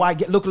 You know why?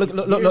 Look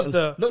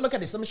at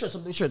this. Let me show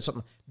you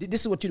something.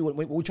 This is what you do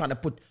when we're trying to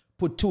put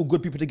two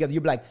good people together.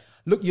 You're like,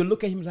 you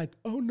look at him like,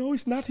 oh no,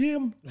 it's not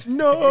him.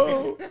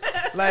 No,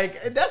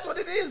 like, that's what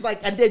it is.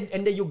 Like, and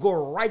then you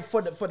go right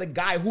for the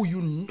guy who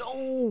you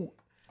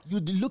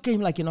look at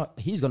him like,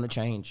 he's gonna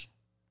change.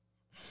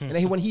 And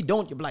then when he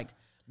don't, you're like,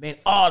 man,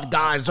 all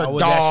guys are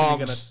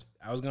dogs.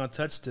 I was gonna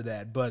touch to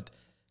that, but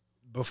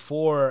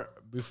before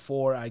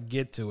I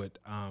get to it,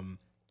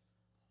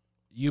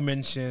 you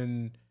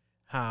mentioned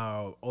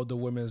how older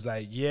women's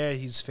like, yeah,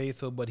 he's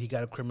faithful, but he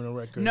got a criminal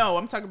record. No,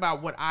 I'm talking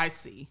about what I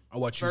see. Or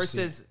what you see.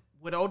 Versus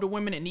with older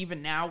women, and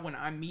even now when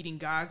I'm meeting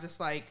guys, it's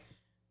like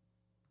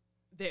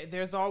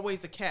there's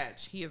always a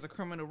catch. He has a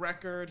criminal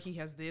record. He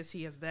has this.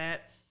 He has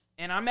that.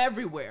 And I'm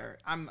everywhere.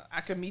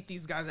 I can meet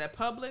these guys at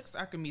Publix.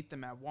 I can meet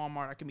them at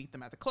Walmart. I can meet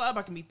them at the club.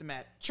 I can meet them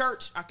at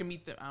church. I can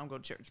meet them. I don't go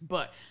to church,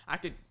 but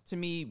to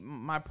me,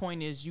 my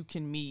point is, you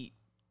can meet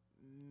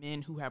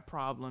men who have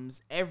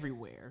problems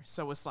everywhere.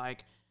 So it's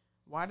like,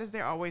 Why does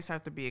there always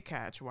have to be a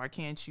catch? Why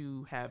can't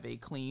you have a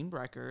clean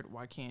record?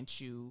 Why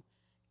can't you,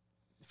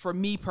 for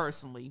me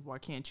personally, why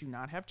can't you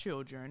not have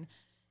children?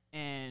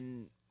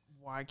 And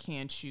why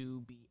can't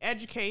you be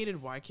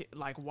educated?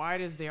 Why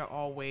does there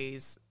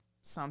always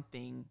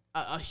something,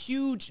 a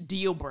huge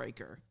deal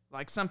breaker,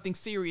 like something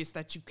serious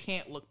that you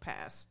can't look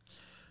past?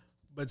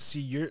 But see,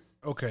 you're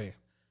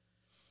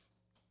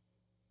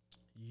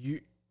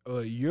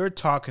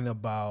talking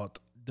about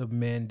the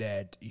men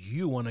that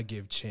you want to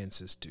give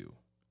chances to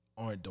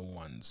aren't the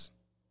ones,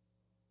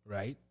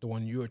 right? The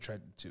one you're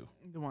attracted to.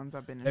 The ones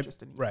I've been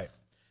interested in. Right.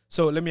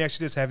 So let me ask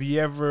you this. Have you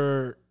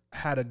ever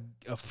had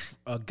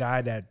a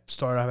guy that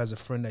started off as a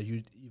friend that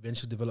you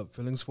eventually developed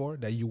feelings for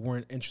that you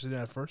weren't interested in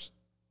at first?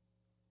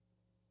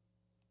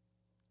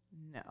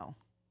 No.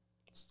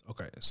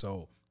 Okay.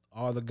 So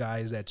all the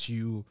guys that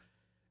you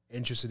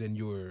interested in,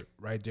 you were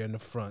right there in the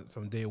front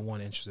from day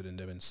one interested in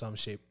them in some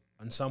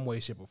way,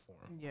 shape, or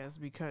form. Yes,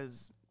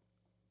 because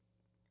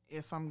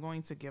if I'm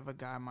going to give a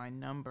guy my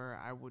number,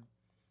 I would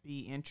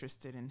be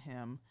interested in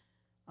him.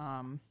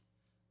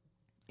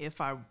 If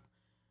I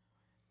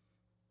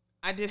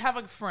did have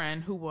a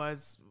friend who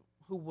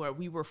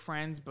we were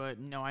friends, but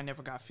no, I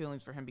never got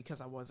feelings for him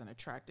because I wasn't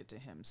attracted to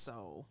him.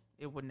 So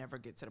it would never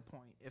get to the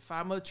point. If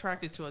I'm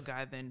attracted to a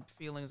guy, then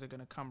feelings are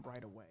going to come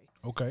right away.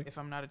 Okay. If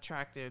I'm not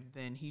attracted,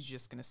 then he's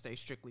just going to stay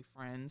strictly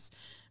friends.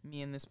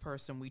 Me and this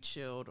person, we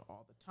chilled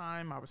all the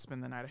time. I would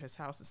spend the night at his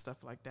house and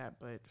stuff like that,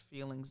 but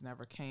feelings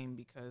never came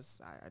because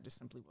I just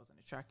simply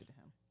wasn't attracted to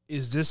him.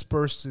 Is this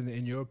person,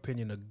 in your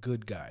opinion, a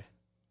good guy?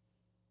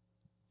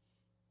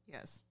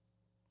 Yes.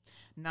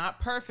 Not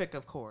perfect,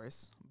 of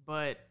course,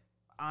 but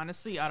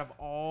honestly, out of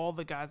all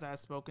the guys I've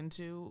spoken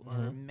to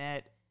or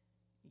met,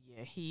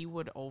 yeah, he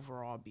would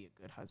overall be a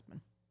good husband.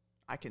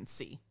 I can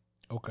see.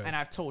 Okay. And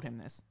I've told him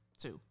this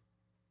too.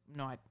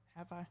 No,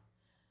 have I?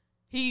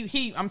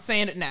 I'm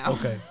saying it now.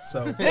 Okay.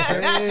 So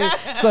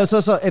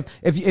So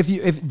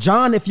if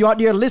John, if you're out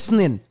there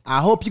listening, I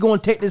hope you're gonna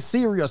take this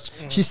serious.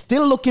 She's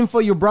still looking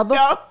for you, brother.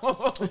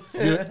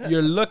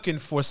 you're looking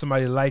for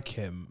somebody like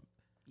him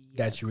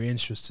that you're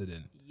interested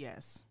in.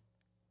 Yes.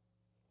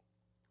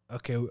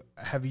 Okay.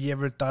 Have you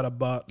ever thought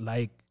about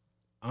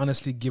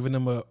honestly giving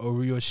him a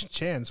real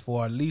chance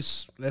for at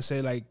least, let's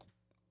say, like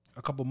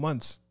a couple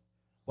months?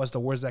 What's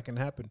the worst that can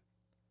happen?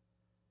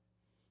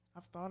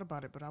 I've thought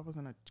about it, but I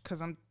wasn't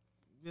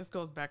this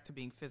goes back to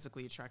being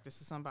physically attracted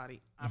to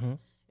somebody.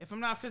 If I'm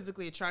not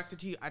physically attracted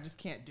to you, I just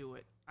can't do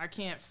it. I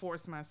can't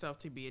force myself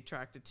to be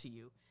attracted to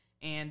you.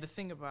 And the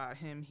thing about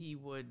him, we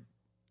would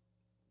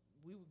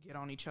get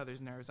on each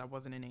other's nerves. I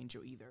wasn't an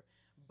angel either,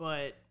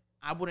 but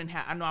I wouldn't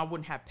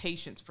have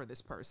patience for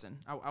this person.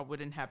 I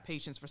wouldn't have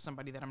patience for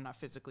somebody that I'm not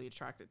physically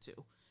attracted to,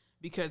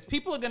 because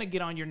people are going to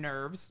get on your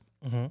nerves.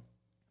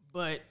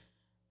 But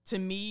to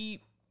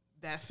me,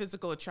 that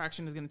physical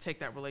attraction is going to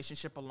take that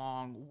relationship a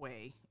long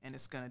way, and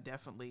it's going to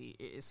definitely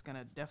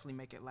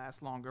make it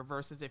last longer.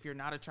 Versus if you're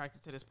not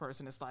attracted to this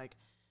person, it's like,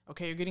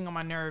 okay, you're getting on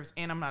my nerves,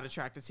 and I'm not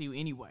attracted to you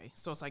anyway.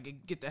 So it's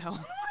like, get the hell out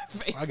of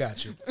my face. I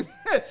got you.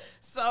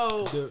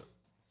 So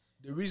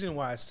the reason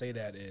why I say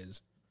that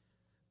is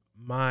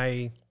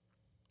I'm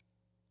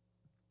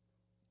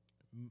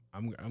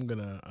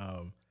gonna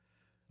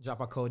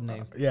Drop a code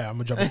name. yeah, I'm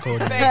gonna drop a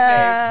code name. fake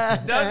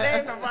name. Don't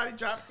name nobody.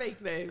 Drop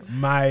fake name.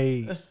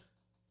 My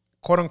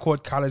quote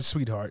unquote college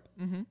sweetheart.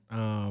 Is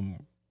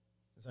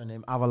her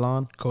name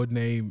Avalon? Code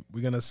name.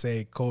 We're gonna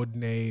say code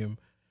name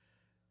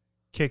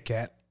Kit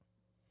Kat.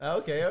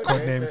 Okay.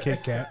 Code name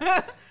Kit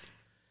Kat.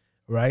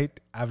 Right.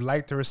 I've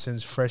liked her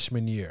since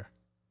freshman year.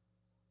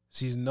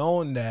 She's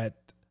known that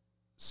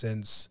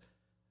since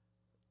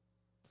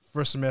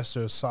first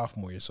semester of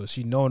sophomore year. So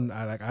she known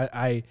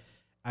I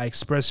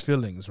expressed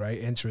feelings, right,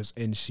 interest,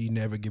 and she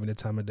never gave me the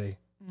time of day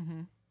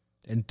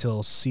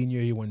until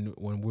senior year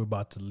when we're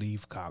about to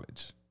leave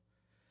college.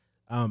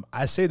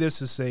 I say this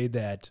to say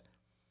that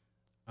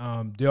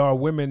there are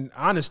women.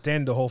 I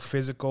understand the whole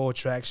physical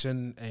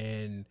attraction,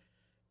 and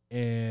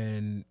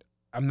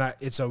I'm not.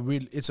 It's a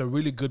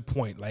really good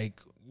point. Like,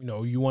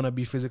 you want to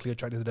be physically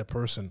attracted to that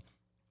person,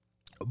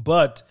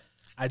 but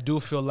I do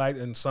feel like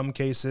in some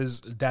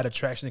cases that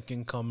attraction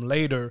can come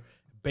later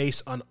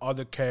based on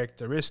other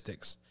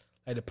characteristics.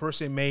 Like, the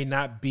person may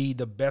not be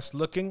the best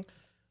looking,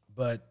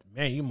 but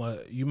man,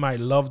 you might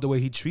love the way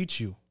he treats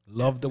you,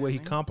 love the way he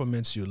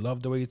compliments you,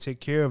 love the way he take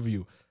care of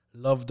you,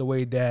 love the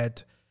way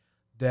that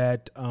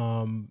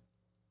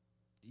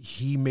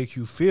he make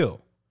you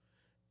feel.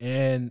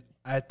 And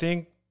I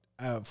think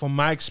from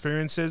my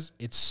experiences,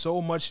 it's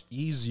so much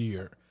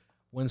easier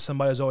when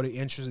somebody's already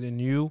interested in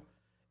you.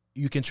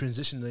 You can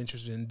transition to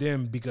interest in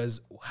them, because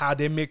how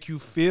they make you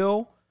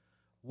feel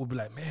will be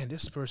like, man,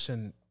 this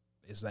person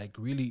is like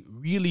really,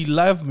 really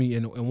love me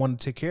and want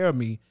to take care of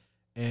me.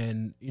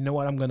 And you know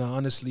what? I'm going to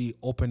honestly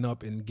open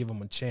up and give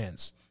them a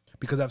chance,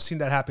 because I've seen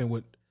that happen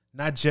with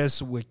not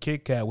just with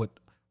Kit Kat, with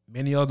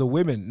many other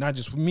women, not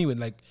just with me, with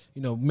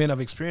men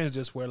have experienced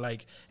this where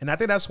and I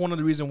think that's one of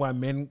the reasons why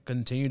men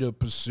continue to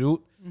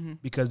pursue,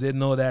 because they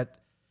know that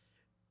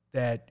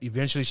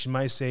eventually she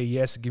might say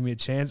yes, give me a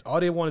chance. All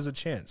they want is a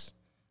chance.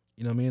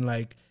 You know what I mean?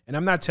 Like, and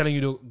I'm not telling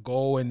you to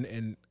go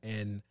and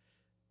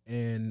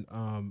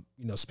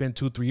spend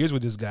 2-3 years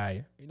with this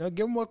guy. You know,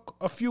 give him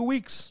a few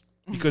weeks,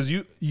 because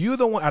you're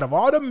the one out of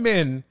all the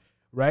men,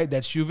 right,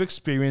 that you've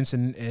experienced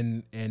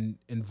and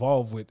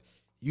involved with.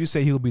 You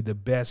say he'll be the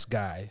best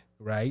guy,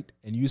 right?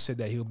 And you said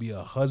that he'll be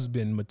a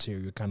husband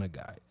material kind of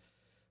guy.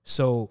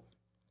 So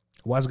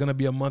what's going to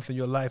be a month in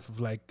your life of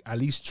like, at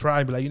least try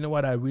and be like, you know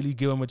what, I really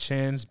give him a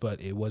chance,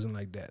 but it wasn't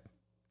like that.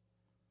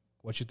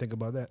 What you think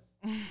about that?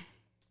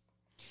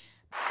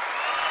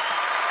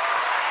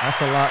 That's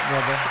a lot,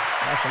 brother.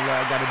 That's a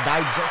lot. I got to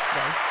digest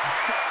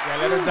that. Yeah,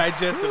 let her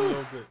digest it a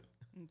little bit.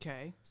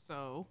 Okay,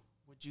 so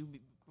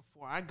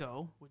before I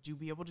go, would you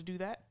be able to do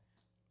that?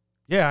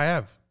 Yeah, I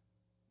have.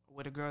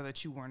 With a girl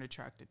that you weren't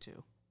attracted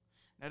to.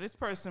 Now, this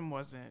person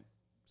wasn't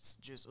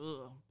just,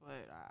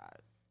 but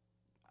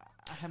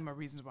I had my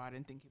reasons why I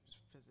didn't think he was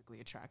physically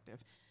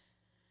attractive.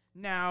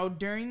 Now,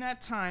 during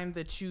that time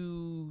that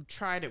you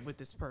tried it with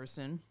this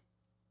person,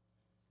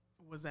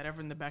 was that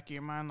ever in the back of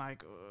your mind,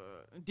 like,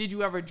 did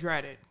you ever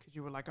dread it? Because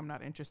you were like, I'm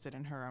not interested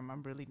in her.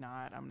 I'm really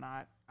not.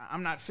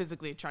 I'm not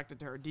physically attracted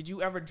to her. Did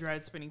you ever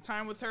dread spending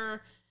time with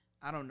her?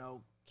 I don't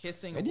know,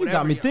 kissing or And whatever. you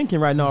got me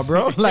thinking right now,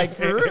 bro. Like,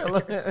 for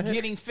real.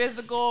 Getting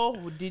physical.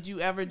 Did you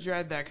ever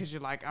dread that? Because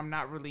you're like, I'm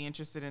not really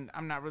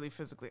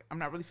physically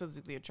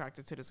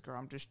attracted to this girl.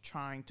 I'm just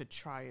trying to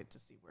try it to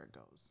see where it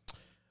goes.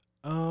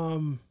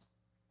 I'm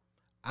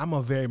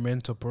a very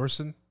mental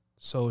person,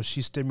 so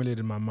she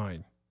stimulated my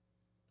mind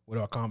with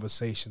our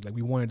conversations. Like,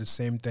 we wanted the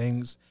same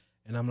things,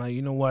 and I'm like,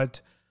 you know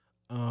what?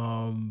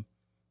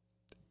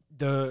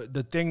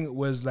 The thing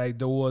was like,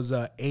 there was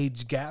a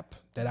age gap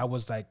that I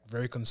was like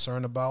very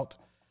concerned about.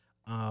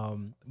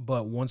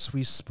 But once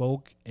we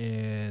spoke,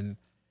 and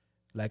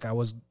like we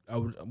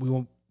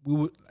would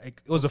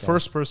like, it was the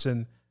first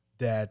person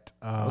that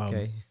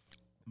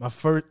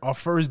our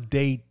first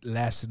date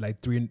lasted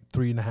like three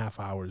and a half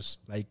hours.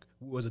 Like,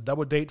 it was a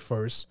double date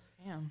first.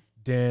 Damn.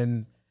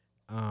 Then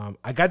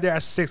I got there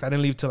at 6. I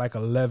didn't leave till like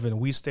 11.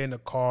 We stayed in the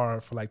car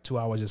for like 2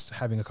 hours just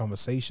having a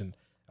conversation.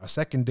 Our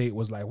second date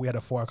was like, we had a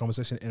 4-hour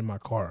conversation in my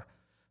car.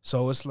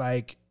 So it's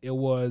like, it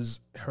was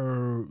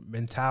her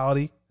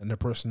mentality and her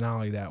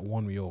personality that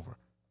won me over.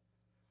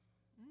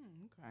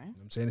 Okay. You know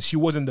what I'm saying? She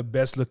wasn't the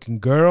best looking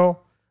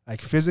girl,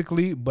 like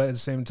physically, but at the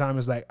same time,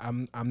 it's like,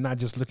 I'm not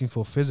just looking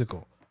for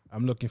physical.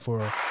 I'm looking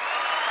for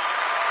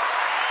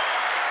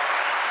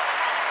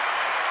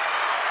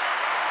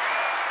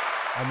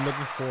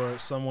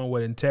someone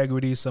with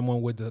integrity,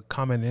 someone with the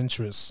common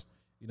interests.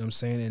 You know what I'm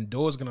saying? And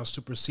those gonna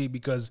supersede,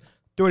 because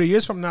 30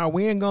 years from now,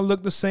 we ain't gonna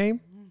look the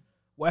same.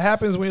 What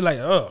happens when you're like,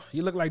 oh,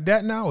 you look like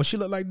that now, or she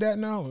look like that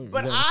now?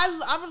 But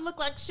I would look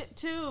like shit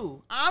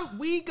too.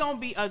 We gonna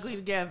be ugly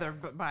together,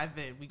 but by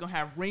then we gonna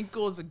have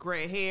wrinkles and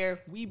gray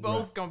hair. We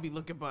both gonna be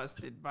looking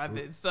busted by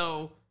then.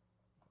 So,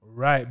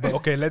 right, but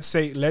okay, let's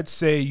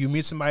say you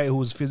meet somebody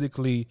who's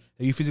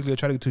you physically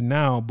attracted to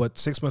now, but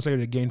 6 months later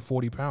they gain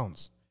 40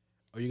 pounds.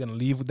 Are you gonna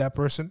leave with that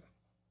person?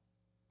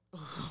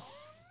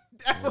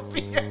 that would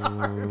be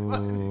hard.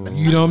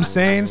 You know what I'm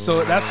saying?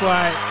 So that's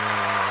why.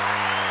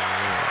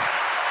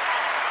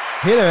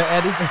 Hit her,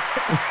 Eddie.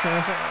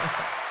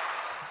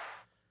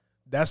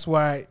 That's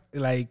why,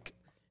 like,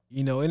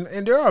 you know,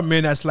 and there are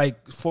men that's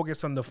like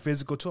focused on the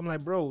physical too. I'm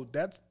like, bro,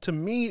 that to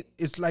me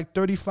it's like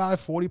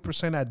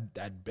 35-40%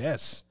 at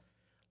best.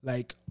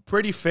 Like,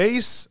 pretty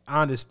face,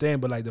 I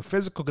understand, but like the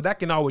physical, because that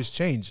can always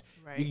change.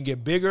 Right. You can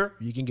get bigger,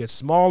 you can get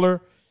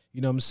smaller.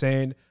 You know what I'm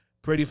saying?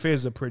 Pretty face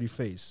is a pretty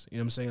face. You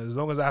know what I'm saying? As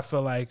long as I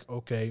feel like,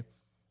 okay,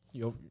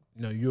 you're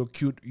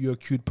a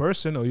cute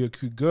person, or you're a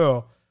cute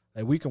girl,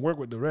 like, we can work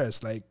with the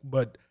rest. Like,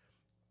 but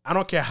I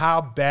don't care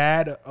how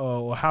bad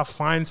or how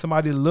fine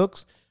somebody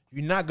looks,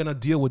 you're not gonna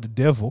deal with the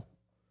devil.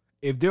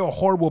 If they're a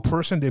horrible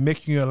person, they're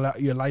making your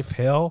life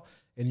hell,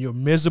 and you're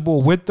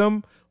miserable with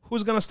them,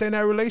 who's gonna stay in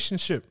that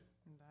relationship?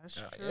 That's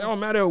true. It don't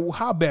matter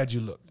how bad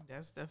you look.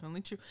 That's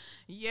definitely true.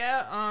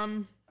 Yeah,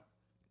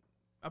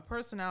 a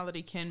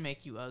personality can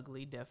make you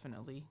ugly,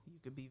 definitely. You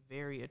could be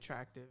very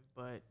attractive,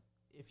 but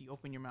if you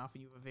open your mouth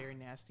and you have a very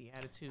nasty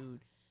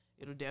attitude,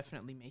 it'll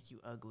definitely make you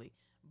ugly.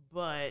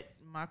 But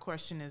my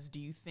question is, do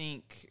you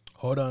think...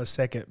 Hold on a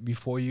second.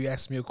 Before you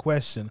ask me a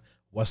question,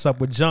 what's up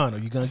with John? Are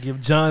you going to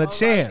give John a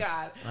chance?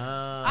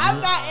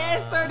 I'm not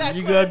answering that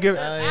you question.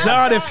 Gonna give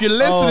John, if you're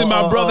listening,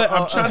 my brother,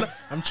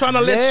 I'm trying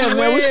to let you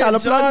man, in. We're trying to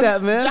John. plug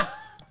that, man.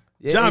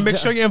 John, make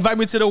sure you invite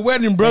me to the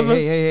wedding, brother.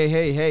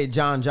 Hey,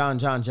 John.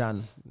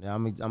 Yeah,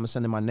 I'm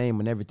sending my name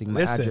and everything,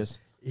 my address.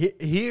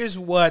 Here's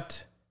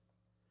what,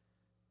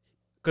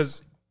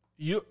 because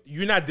you're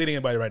not dating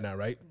anybody right now,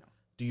 right? No.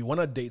 Do you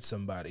want to date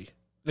somebody?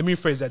 Let me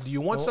phrase that. Do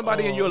you want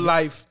somebody in your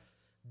life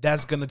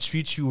that's going to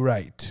treat you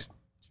right?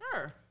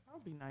 Sure. That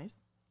would be nice.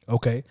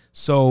 Okay.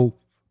 So,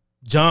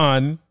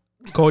 John,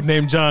 code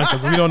name John,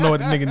 because we don't know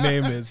what the nigga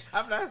name is.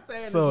 I'm not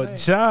saying so.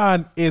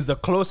 John is the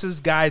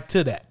closest guy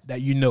to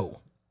that you know,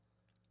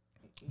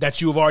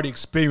 that you've already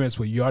experienced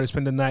with. You already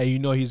spent the night, and you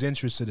know he's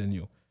interested in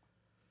you.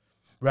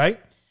 Right?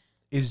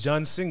 Is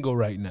John single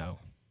right now?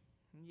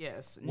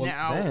 Yes. Well,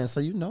 now. Man,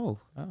 so you know.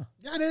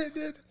 Yeah,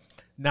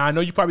 Now I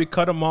know you probably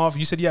cut him off.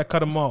 You said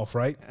cut him off,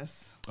 right?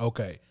 Yes.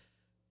 Okay.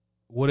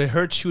 Would it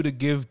hurt you to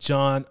give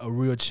John a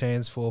real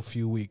chance for a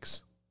few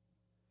weeks?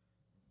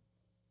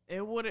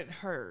 It wouldn't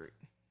hurt.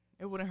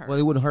 It wouldn't hurt. Well,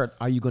 it wouldn't hurt.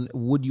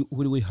 Would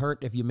it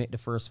hurt if you make the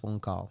first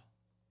phone call?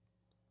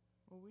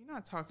 Well, we're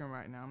not talking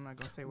right now. I'm not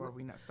gonna say why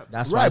we not stuck.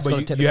 That's right.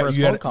 But you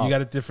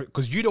got a different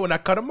because you don't want to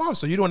cut him off,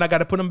 so you don't. I got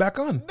to put him back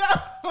on. No.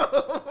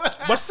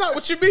 What's up?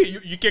 What you mean?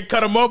 You can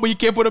cut him off, but you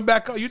can't put him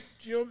back on. You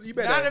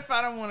better. Not if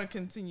I don't want to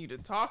continue to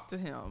talk to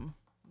him.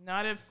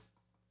 Not if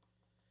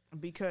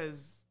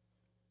because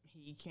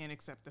he can't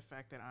accept the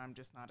fact that I'm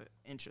just not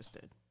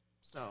interested.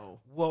 So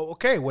Well,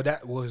 okay. Well,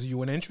 that was you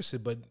weren't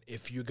interested, but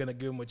if you're gonna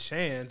give him a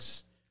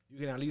chance, you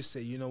can at least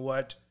say, you know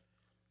what,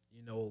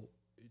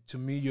 to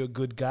me you're a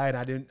good guy,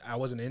 and I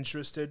wasn't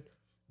interested,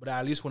 but I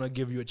at least want to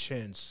give you a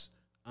chance,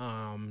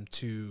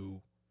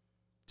 to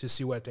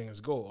see where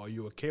things go. Are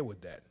you okay with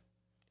that?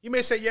 You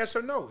may say yes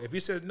or no. If he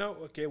says no,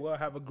 okay, well,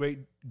 have a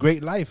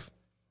great life,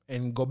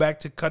 and go back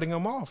to cutting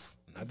him off.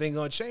 Nothing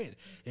gonna change.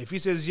 If he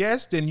says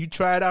yes, then you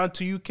try it out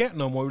until you can't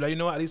no more. You're like, you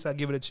know what, at least I'll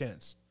give it a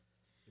chance.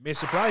 It may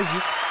surprise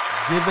you.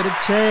 Give it a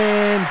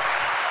chance.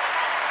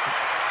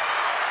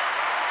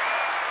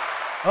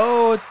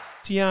 Oh,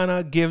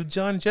 Tiana, give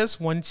John just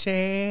one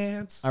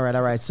chance. All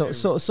right.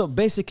 So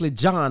basically,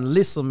 John,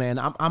 listen, man.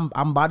 I'm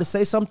about to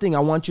say something. I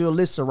want you to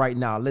listen right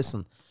now.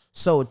 Listen.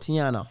 So,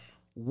 Tiana,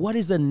 what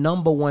is the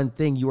number one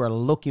thing you are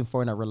looking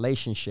for in a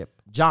relationship?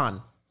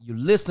 John, you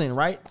listening,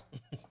 right?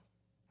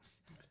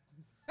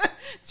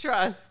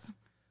 trust.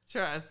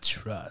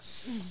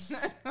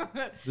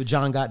 Do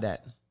John got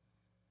that?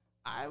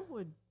 I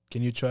would.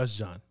 Can you trust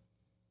John?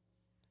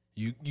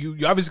 You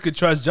obviously could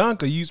trust John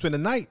because you spend the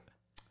night.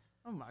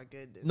 Oh my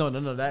goodness. No.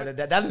 That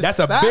is That's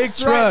a facts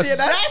big right trust.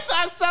 there. That's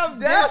not something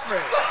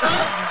different.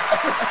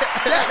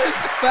 That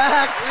is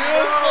facts. You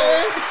know what I'm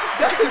saying?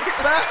 That is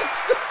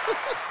facts.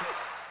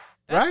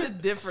 That's Right? a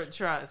different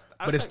trust.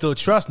 But it's still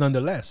trust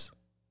nonetheless.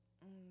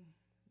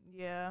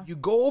 Yeah. You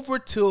go over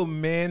to a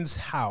man's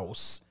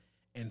house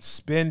and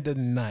spend the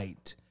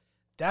night.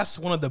 That's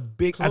one of the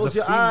big. Close as a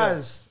your female,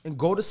 eyes and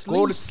go to sleep.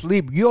 Go to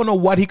sleep. You don't know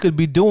what he could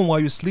be doing while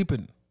you're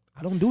sleeping.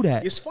 I don't do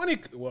that. It's funny.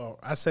 Well,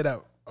 I said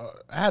that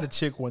I had a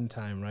chick one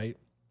time, right?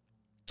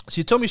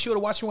 She told me she would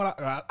have watched me while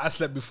I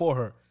slept before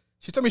her.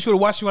 She told me she would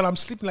have watched me while I'm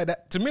sleeping like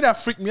that. To me, that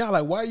freaked me out.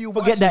 Like, why are you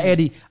Forget watching that, me?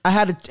 Eddie.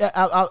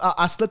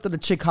 I slept at a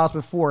chick house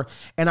before,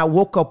 and I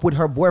woke up with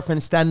her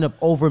boyfriend standing up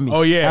over me.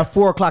 Oh, yeah. At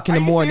 4:00 in the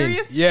you morning.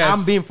 serious? Yes.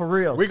 I'm being for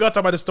real. We're going to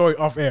talk about the story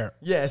off air.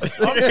 Yes.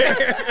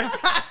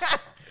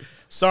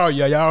 Sorry,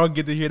 y'all don't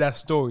get to hear that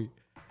story.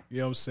 You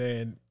know what I'm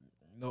saying?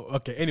 No,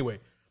 okay, anyway.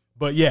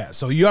 But yeah,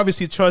 so you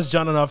obviously trust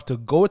John enough to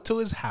go to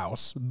his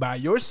house by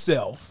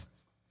yourself,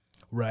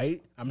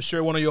 right? I'm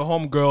sure one of your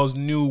homegirls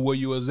knew where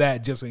you was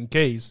at just in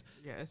case.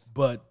 Yes.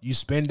 But you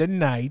spend the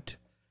night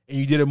and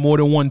you did it more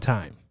than one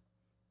time.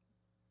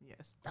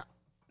 Yes.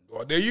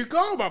 Well, there you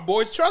go. My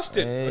boy's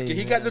trusted. Hey, okay,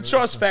 he got the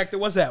trust factor.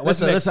 What's that? What's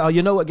listen. next? Oh,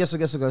 you know what? Guess so.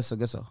 Let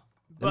me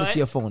But- see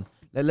your phone.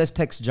 Let's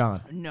text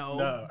John.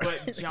 No.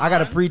 But John. I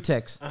got a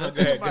pre-text. The Go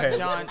thing ahead, go about ahead.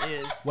 John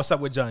is What's up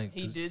with John?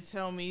 he did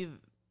tell me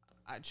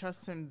I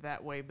trust him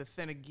that way, but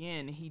then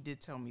again, he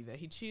did tell me that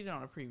he cheated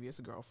on a previous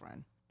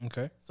girlfriend.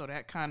 Okay. So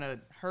that kind of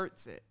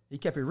hurts it. He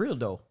kept it real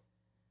though.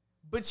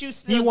 But you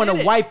still He want did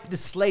to it. wipe the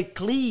slate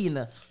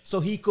clean so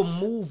he could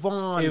move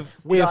on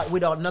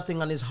without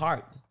nothing on his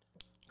heart.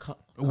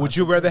 Would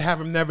you rather have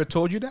him never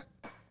told you that?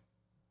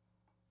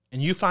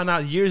 And you found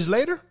out years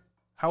later?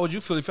 How would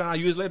you feel if you found out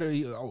years later,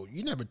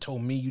 you never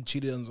told me you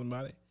cheated on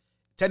somebody?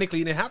 Technically,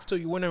 you didn't have to.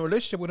 You weren't in a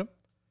relationship with him.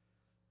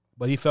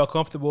 But he felt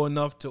comfortable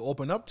enough to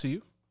open up to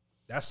you.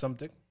 That's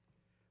something.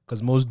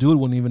 Because most dudes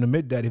wouldn't even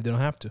admit that if they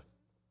don't have to.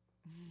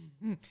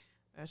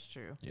 That's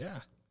true. Yeah.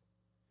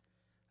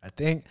 I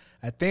think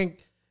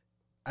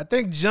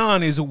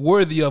John is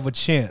worthy of a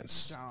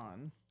chance.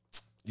 John.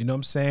 You know what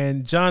I'm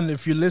saying? John,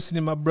 if you're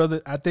listening, my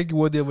brother, I think you're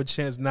worthy of a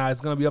chance. Now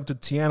it's gonna be up to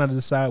Tiana to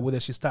decide whether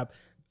she stop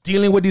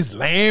dealing with these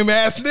lame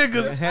ass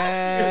niggas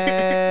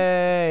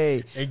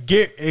Hey.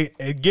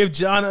 and give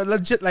John a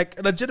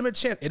legitimate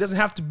chance. It doesn't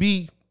have to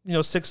be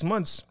 6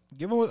 months.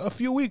 Give him a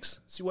few weeks.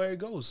 See where it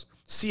goes.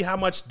 See how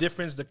much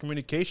difference the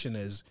communication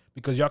is.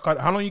 Because y'all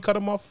how long you cut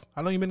him off?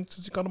 How long you been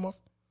since you cut him off?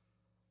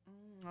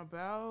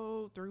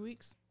 About 3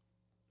 weeks.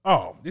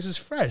 Oh, this is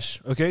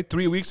fresh. Okay,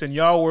 3 weeks, and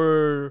y'all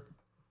were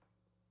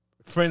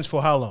friends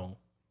for how long?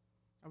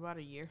 About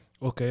a year.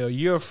 Okay, a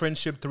year of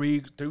friendship,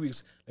 3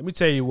 weeks. Let me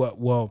tell you what.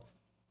 Well,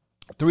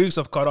 3 weeks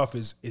of cutoff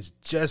is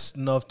just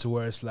enough to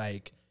where it's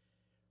like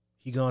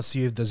he gonna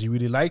see if does he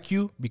really like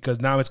you,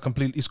 because now it's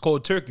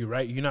cold turkey,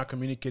 right? You're not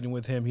communicating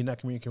with him. He's not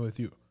communicating with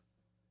you.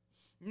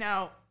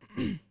 Now,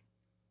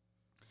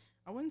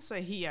 I wouldn't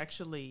say he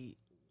actually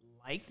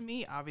liked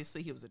me.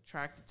 Obviously, he was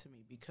attracted to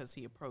me because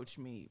he approached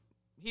me.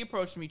 He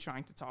approached me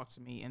trying to talk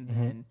to me, and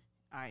then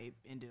I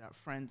ended up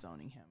friend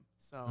zoning him.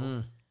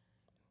 So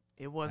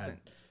It wasn't.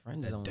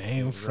 Friend zone.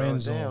 Damn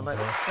friend zone, like,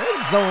 bro.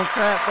 friend zone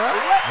crap,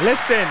 bro.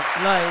 Listen,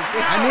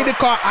 I need to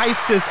call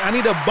ISIS. I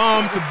need a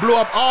bomb to blow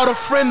up all the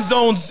friend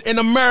zones in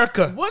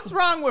America. What's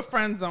wrong with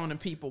friend zoning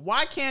people?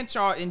 Why can't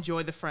y'all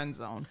enjoy the friend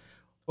zone?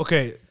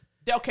 Okay,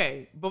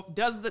 but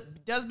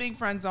does being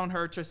friend zone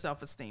hurt your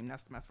self esteem?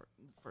 That's my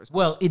first.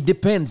 Well, it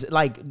depends.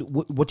 Like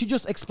what you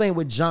just explained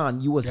with John,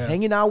 you was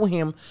hanging out with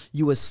him,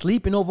 you was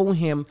sleeping over with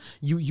him,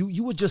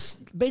 you were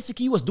just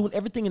basically you was doing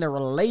everything in a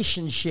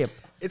relationship.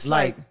 It's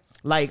like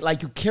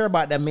you care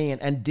about that man,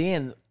 and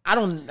then I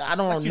don't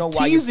know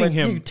why teasing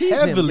him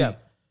heavily.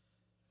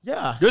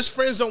 Yeah. There's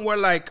friends that were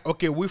like,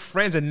 okay, we're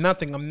friends and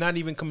nothing. I'm not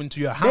even coming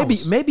to your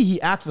house. Maybe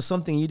he asked for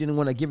something and you didn't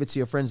want to give it to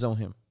your friends on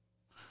him.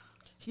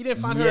 He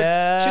didn't find her.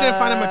 She didn't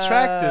find him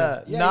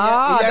attractive.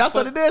 That's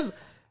what it is.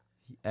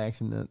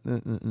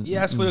 He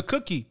asked for the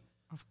cookie.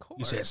 Of course.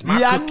 You said it's my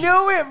I cookie.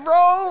 knew it,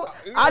 bro.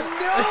 I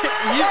knew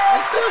it.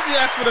 Of course he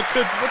asked for the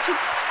cookie.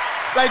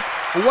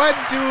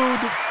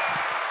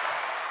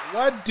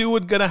 What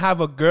dude gonna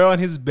have a girl in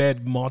his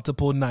bed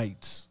multiple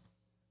nights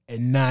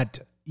and not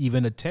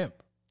even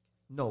attempt?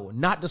 No,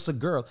 not just a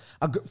girl.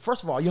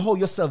 First of all, you hold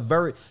yourself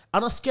very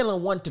on a scale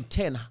of 1 to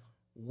 10.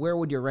 Where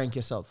would you rank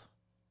yourself?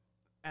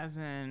 As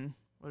in,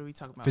 what are we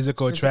talking about?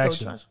 Physical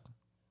attraction.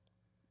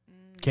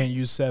 Can't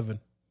use 7.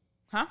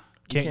 Huh?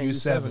 Can't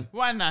use 7.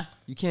 Why not?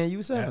 You can't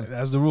use 7.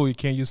 That's the rule. You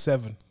can't use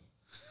 7.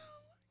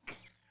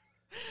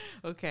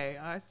 Okay,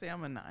 I say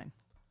I'm a 9.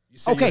 You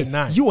say Okay, you're a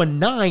 9. you a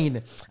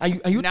 9. Are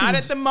you not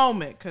at the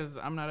moment because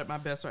I'm not at my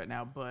best right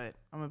now, but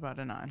I'm about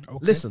a 9. Okay.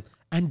 Listen,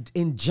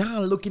 and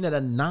John looking at a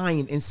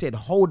 9 and said,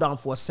 "Hold on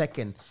for a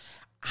second,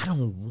 I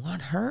don't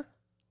want her."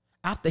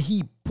 After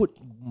he put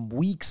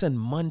weeks and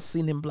months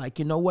in him, like,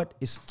 you know what,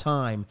 it's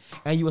time,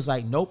 and he was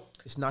like, "Nope,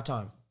 it's not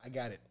time." I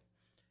got it.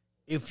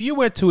 If you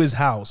went to his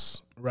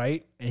house,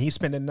 right, and he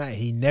spent the night,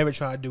 he never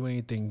tried to do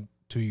anything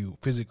to you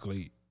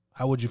physically,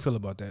 how would you feel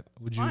about that?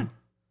 Would you? Fine.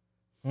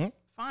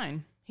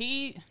 Fine.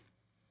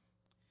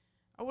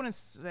 I wouldn't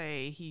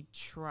say he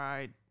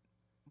tried.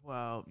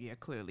 Well, yeah,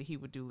 clearly he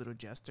would do little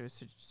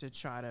gestures to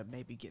try to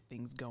maybe get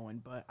things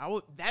going. But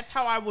that's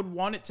how I would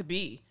want it to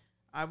be.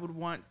 I would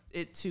want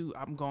it to.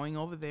 I'm going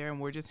over there and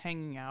we're just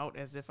hanging out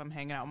as if I'm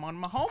hanging out with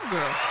my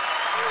homegirl.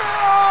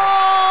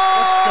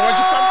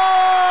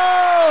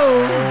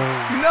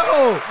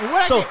 No.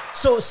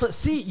 So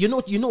see, you know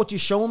what you're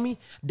showing me?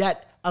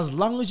 That as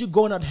long as you're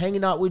going out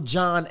hanging out with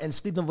John and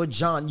sleeping with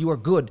John, you are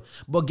good.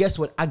 But guess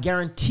what? I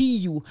guarantee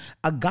you,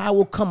 a guy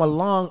will come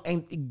along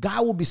and a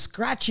guy will be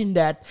scratching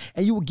that,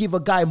 and you will give a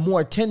guy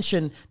more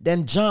attention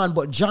than John.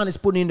 But John is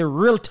putting in the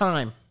real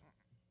time.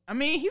 I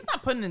mean, he's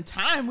not putting in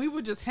time. We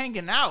were just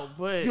hanging out,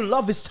 but You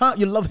love his time.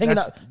 You love hanging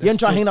out. You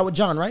enjoy hanging out with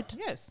John, right?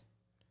 yes.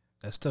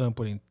 That's still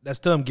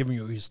him giving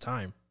you his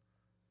time.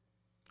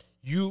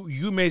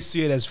 You may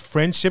see it as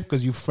friendship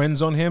because you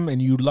friends on him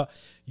and you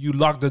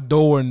lock the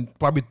door and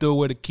probably throw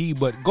away the key.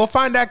 But go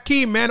find that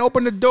key, man.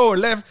 Open the door.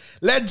 Let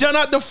John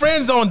out the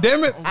friend zone.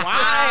 Damn it. Why?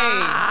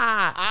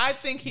 I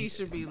think he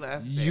should be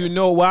left there. You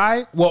know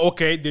why? Well,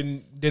 okay,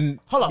 then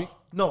Hold on.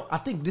 No, I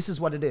think this is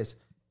what it is.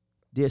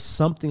 There's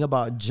something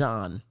about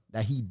John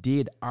that he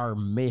did or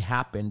may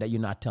happen that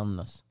you're not telling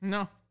us.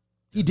 No.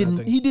 He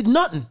didn't. He did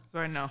nothing.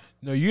 Sorry, no.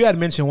 No, you had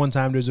mentioned one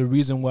time there's a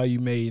reason why you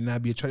may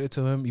not be attracted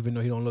to him, even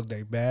though he don't look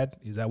that bad.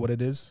 Is that what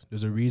it is?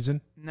 There's a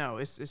reason? No,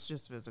 it's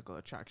just physical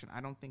attraction.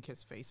 I don't think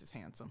his face is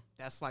handsome.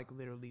 That's like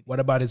literally. What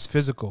about his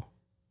physical?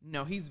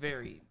 No, he's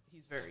very.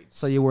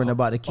 So you're worrying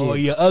about the kids. Oh,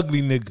 you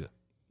ugly nigga.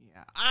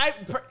 Yeah,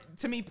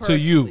 to me personally.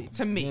 To you.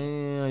 To me.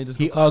 Yeah, you just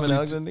He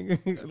ugly.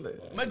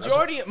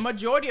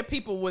 Majority of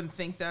people wouldn't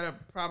think that, or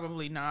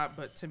probably not.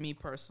 But to me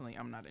personally,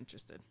 I'm not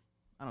interested.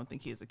 I don't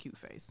think he has a cute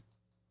face.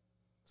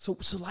 So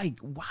like,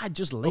 why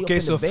just lay up Okay,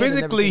 in so the bed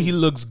physically and he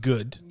looks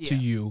good to Yeah.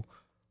 you,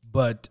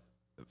 but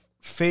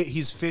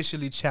he's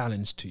facially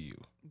challenged to you.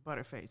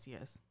 Butterface,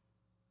 yes.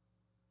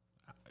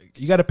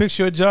 You got a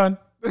picture of John?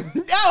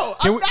 No,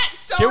 I'm not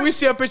showing. Can we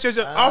see a picture of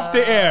John off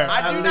the air?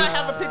 I do not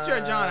have a picture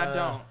of John. I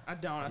don't.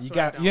 I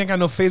swear I don't. You ain't got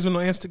no Facebook, no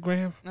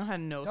Instagram? I had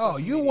no. Oh, social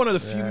you're media. one of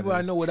the few people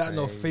I know without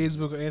no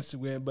Facebook or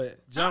Instagram.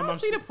 But John, I don't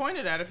see the point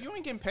of that. If you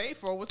ain't getting paid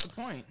for it, what's the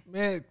point?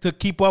 man, to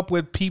keep up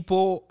with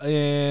people To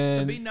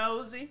and be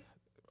nosy.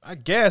 I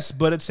guess,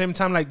 but at the same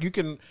time, like you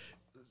can.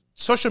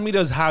 Social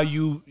media is how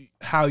you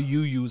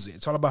use it.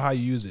 It's all about how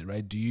you use it,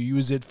 right? Do you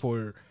use it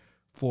for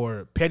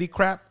petty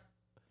crap?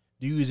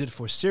 Do you use it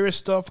for serious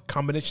stuff?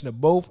 Combination of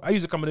both. I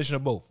use a combination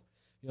of both.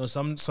 You know,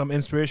 some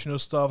inspirational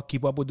stuff,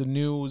 keep up with the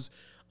news,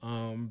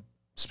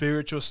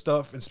 spiritual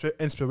stuff,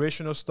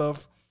 inspirational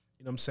stuff.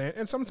 You know what I'm saying?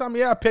 And sometimes,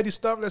 yeah, petty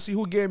stuff. Let's see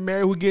who getting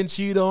married, who getting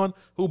cheated on,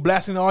 who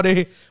blasting all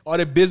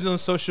their business on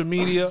social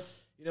media.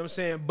 You know what I'm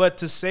saying? But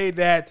to say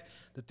that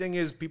the thing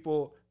is,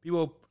 people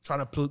trying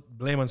to put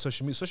blame on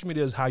social media. Social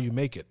media is how you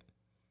make it.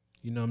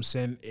 You know what I'm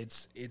saying?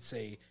 It's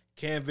a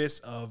canvas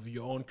of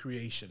your own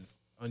creation,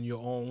 on your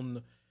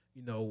own,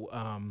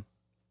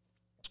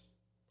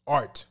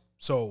 art.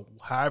 So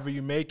however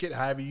you make it,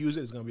 however you use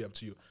it, it's going to be up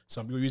to you.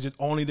 Some people use it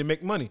only to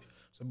make money.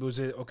 Some people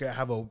say, okay, I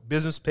have a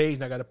business page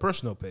and I got a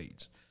personal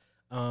page.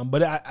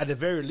 But at the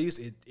very least,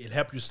 it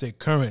helps you stay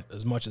current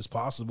as much as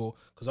possible,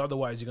 because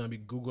otherwise you're gonna be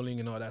Googling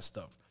and all that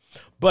stuff.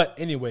 But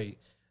anyway,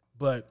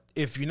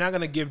 if you're not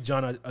gonna give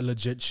John a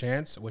legit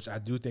chance, which I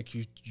do think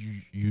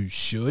you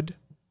should,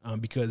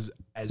 because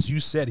as you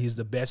said, he's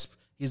the best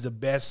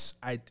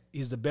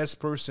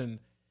person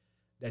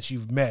that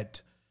you've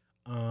met.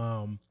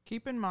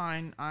 Keep in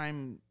mind,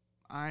 I'm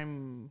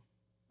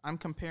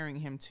comparing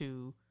him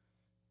to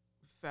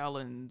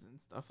felons and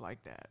stuff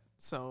like that.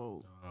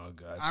 So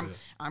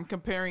I'm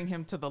comparing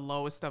him to the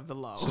lowest of the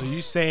low. So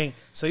you saying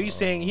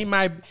he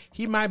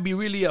might be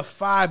really a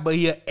 5, but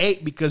he an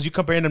 8 because you're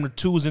comparing him to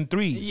 2s and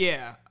 3s.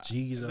 Yeah.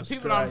 Jesus The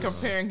people Christ. I'm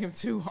comparing him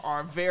to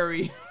are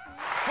very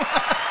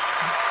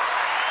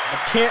I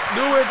can't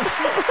do it.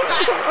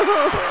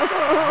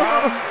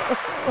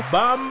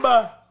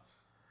 Bamba.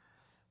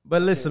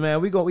 But listen,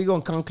 man, we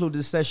gonna conclude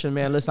this session,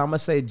 man. Listen, I'm gonna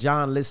say,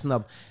 John, listen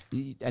up.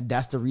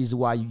 That's the reason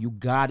why you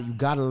gotta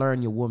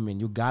learn your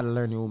woman. You gotta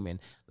learn your woman.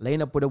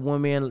 Laying up with a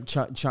woman,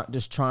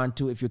 just trying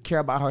to, if you care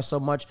about her so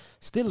much,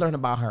 still learn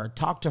about her.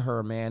 Talk to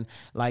her, man.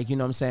 Like, you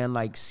know what I'm saying?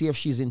 Like, see if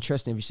she's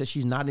interested. If you say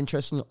she's not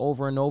interested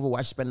over and over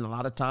while she's spending a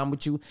lot of time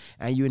with you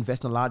and you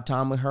investing a lot of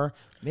time with her,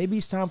 maybe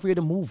it's time for you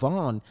to move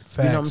on. Facts.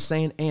 You know what I'm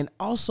saying? And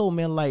also,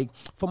 man, like,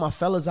 for my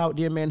fellas out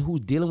there, man,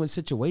 who's dealing with a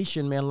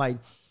situation, man, like,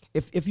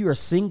 if you're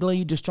single and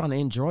you're just trying to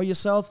enjoy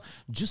yourself,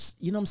 just,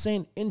 you know what I'm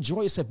saying,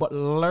 enjoy yourself, but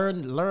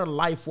learn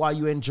life while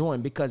you're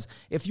enjoying. Because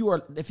if you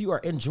are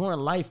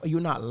enjoying life or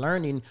you're not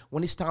learning,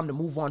 when it's time to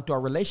move on to a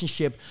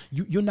relationship,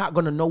 you're not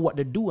going to know what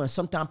to do. And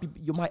sometimes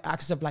you might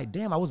ask yourself like,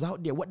 damn, I was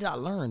out there. What did I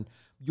learn?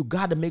 You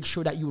got to make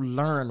sure that you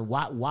learn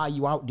why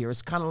you out there.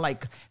 It's kind of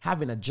like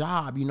having a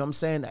job, you know what I'm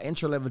saying? An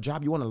entry-level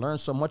job. You want to learn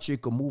so much so you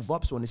can move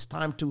up. So when it's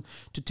time to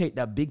take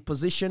that big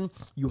position,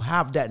 you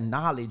have that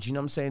knowledge, you know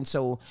what I'm saying?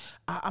 So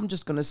I'm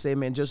just going to say,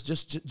 man, just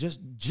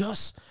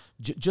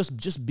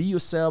be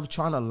yourself,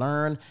 trying to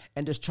learn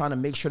and just trying to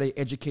make sure that you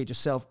educate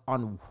yourself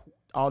on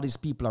all these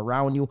people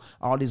around you,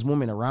 all these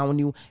women around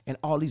you, and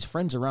all these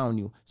friends around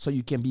you, so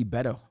you can be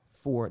better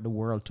for the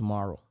world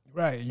tomorrow.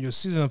 Right, and your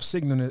season of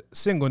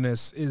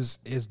singleness is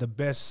the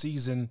best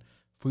season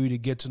for you to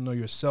get to know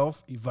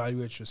yourself,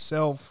 evaluate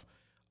yourself,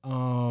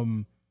 grow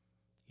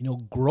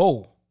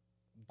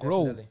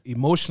Definitely.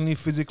 Emotionally,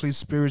 physically,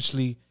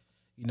 spiritually,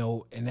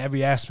 in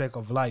every aspect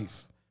of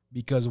life.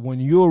 Because when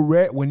you're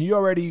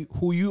already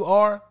who you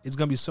are, it's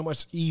gonna be so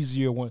much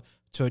easier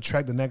to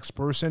attract the next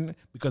person,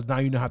 because now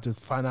you don't have to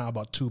find out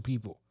about 2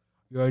 people.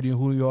 You're already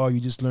who you are.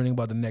 You're just learning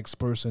about the next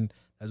person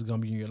that's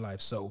gonna be in your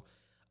life. So.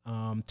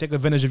 Take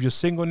advantage of your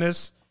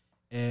singleness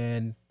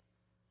and,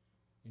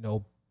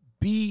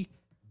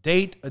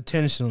 date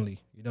intentionally.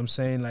 You know what I'm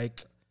saying?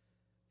 Like,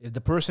 if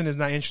the person is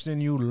not interested in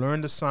you,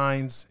 learn the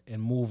signs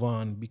and move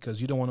on, because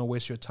you don't want to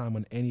waste your time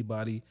on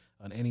anybody,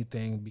 on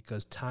anything,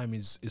 because time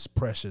is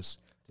precious.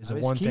 It's the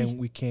one thing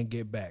we can't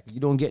get back.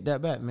 You don't get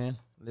that back, man.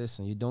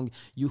 Listen,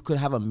 you could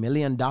have $1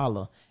 million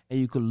and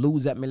you could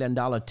lose that $1 million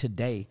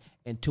today,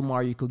 and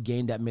tomorrow you could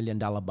gain that $1 million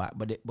back.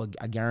 But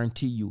I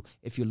guarantee you,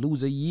 if you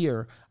lose a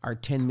year or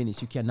 10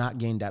 minutes, you cannot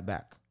gain that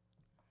back.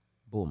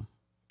 Boom.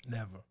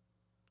 Never.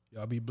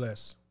 Y'all be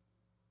blessed.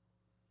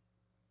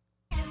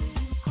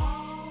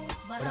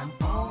 But I'm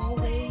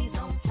always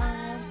on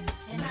time,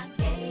 and I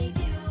gave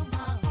you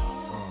my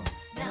all.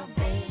 Now,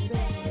 baby,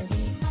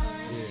 be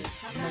mine.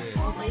 I'm not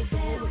always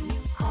there when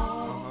you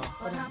call,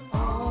 but I'm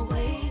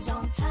always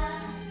on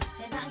time,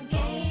 and I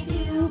gave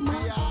you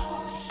my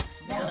all.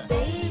 Now,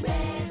 baby,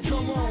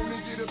 come on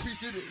and get a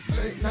piece of this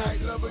late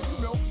night lover.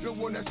 You know, the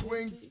one that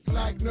swing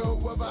like no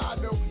other. I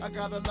know I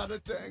got a lot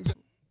of things.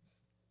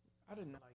 I didn't like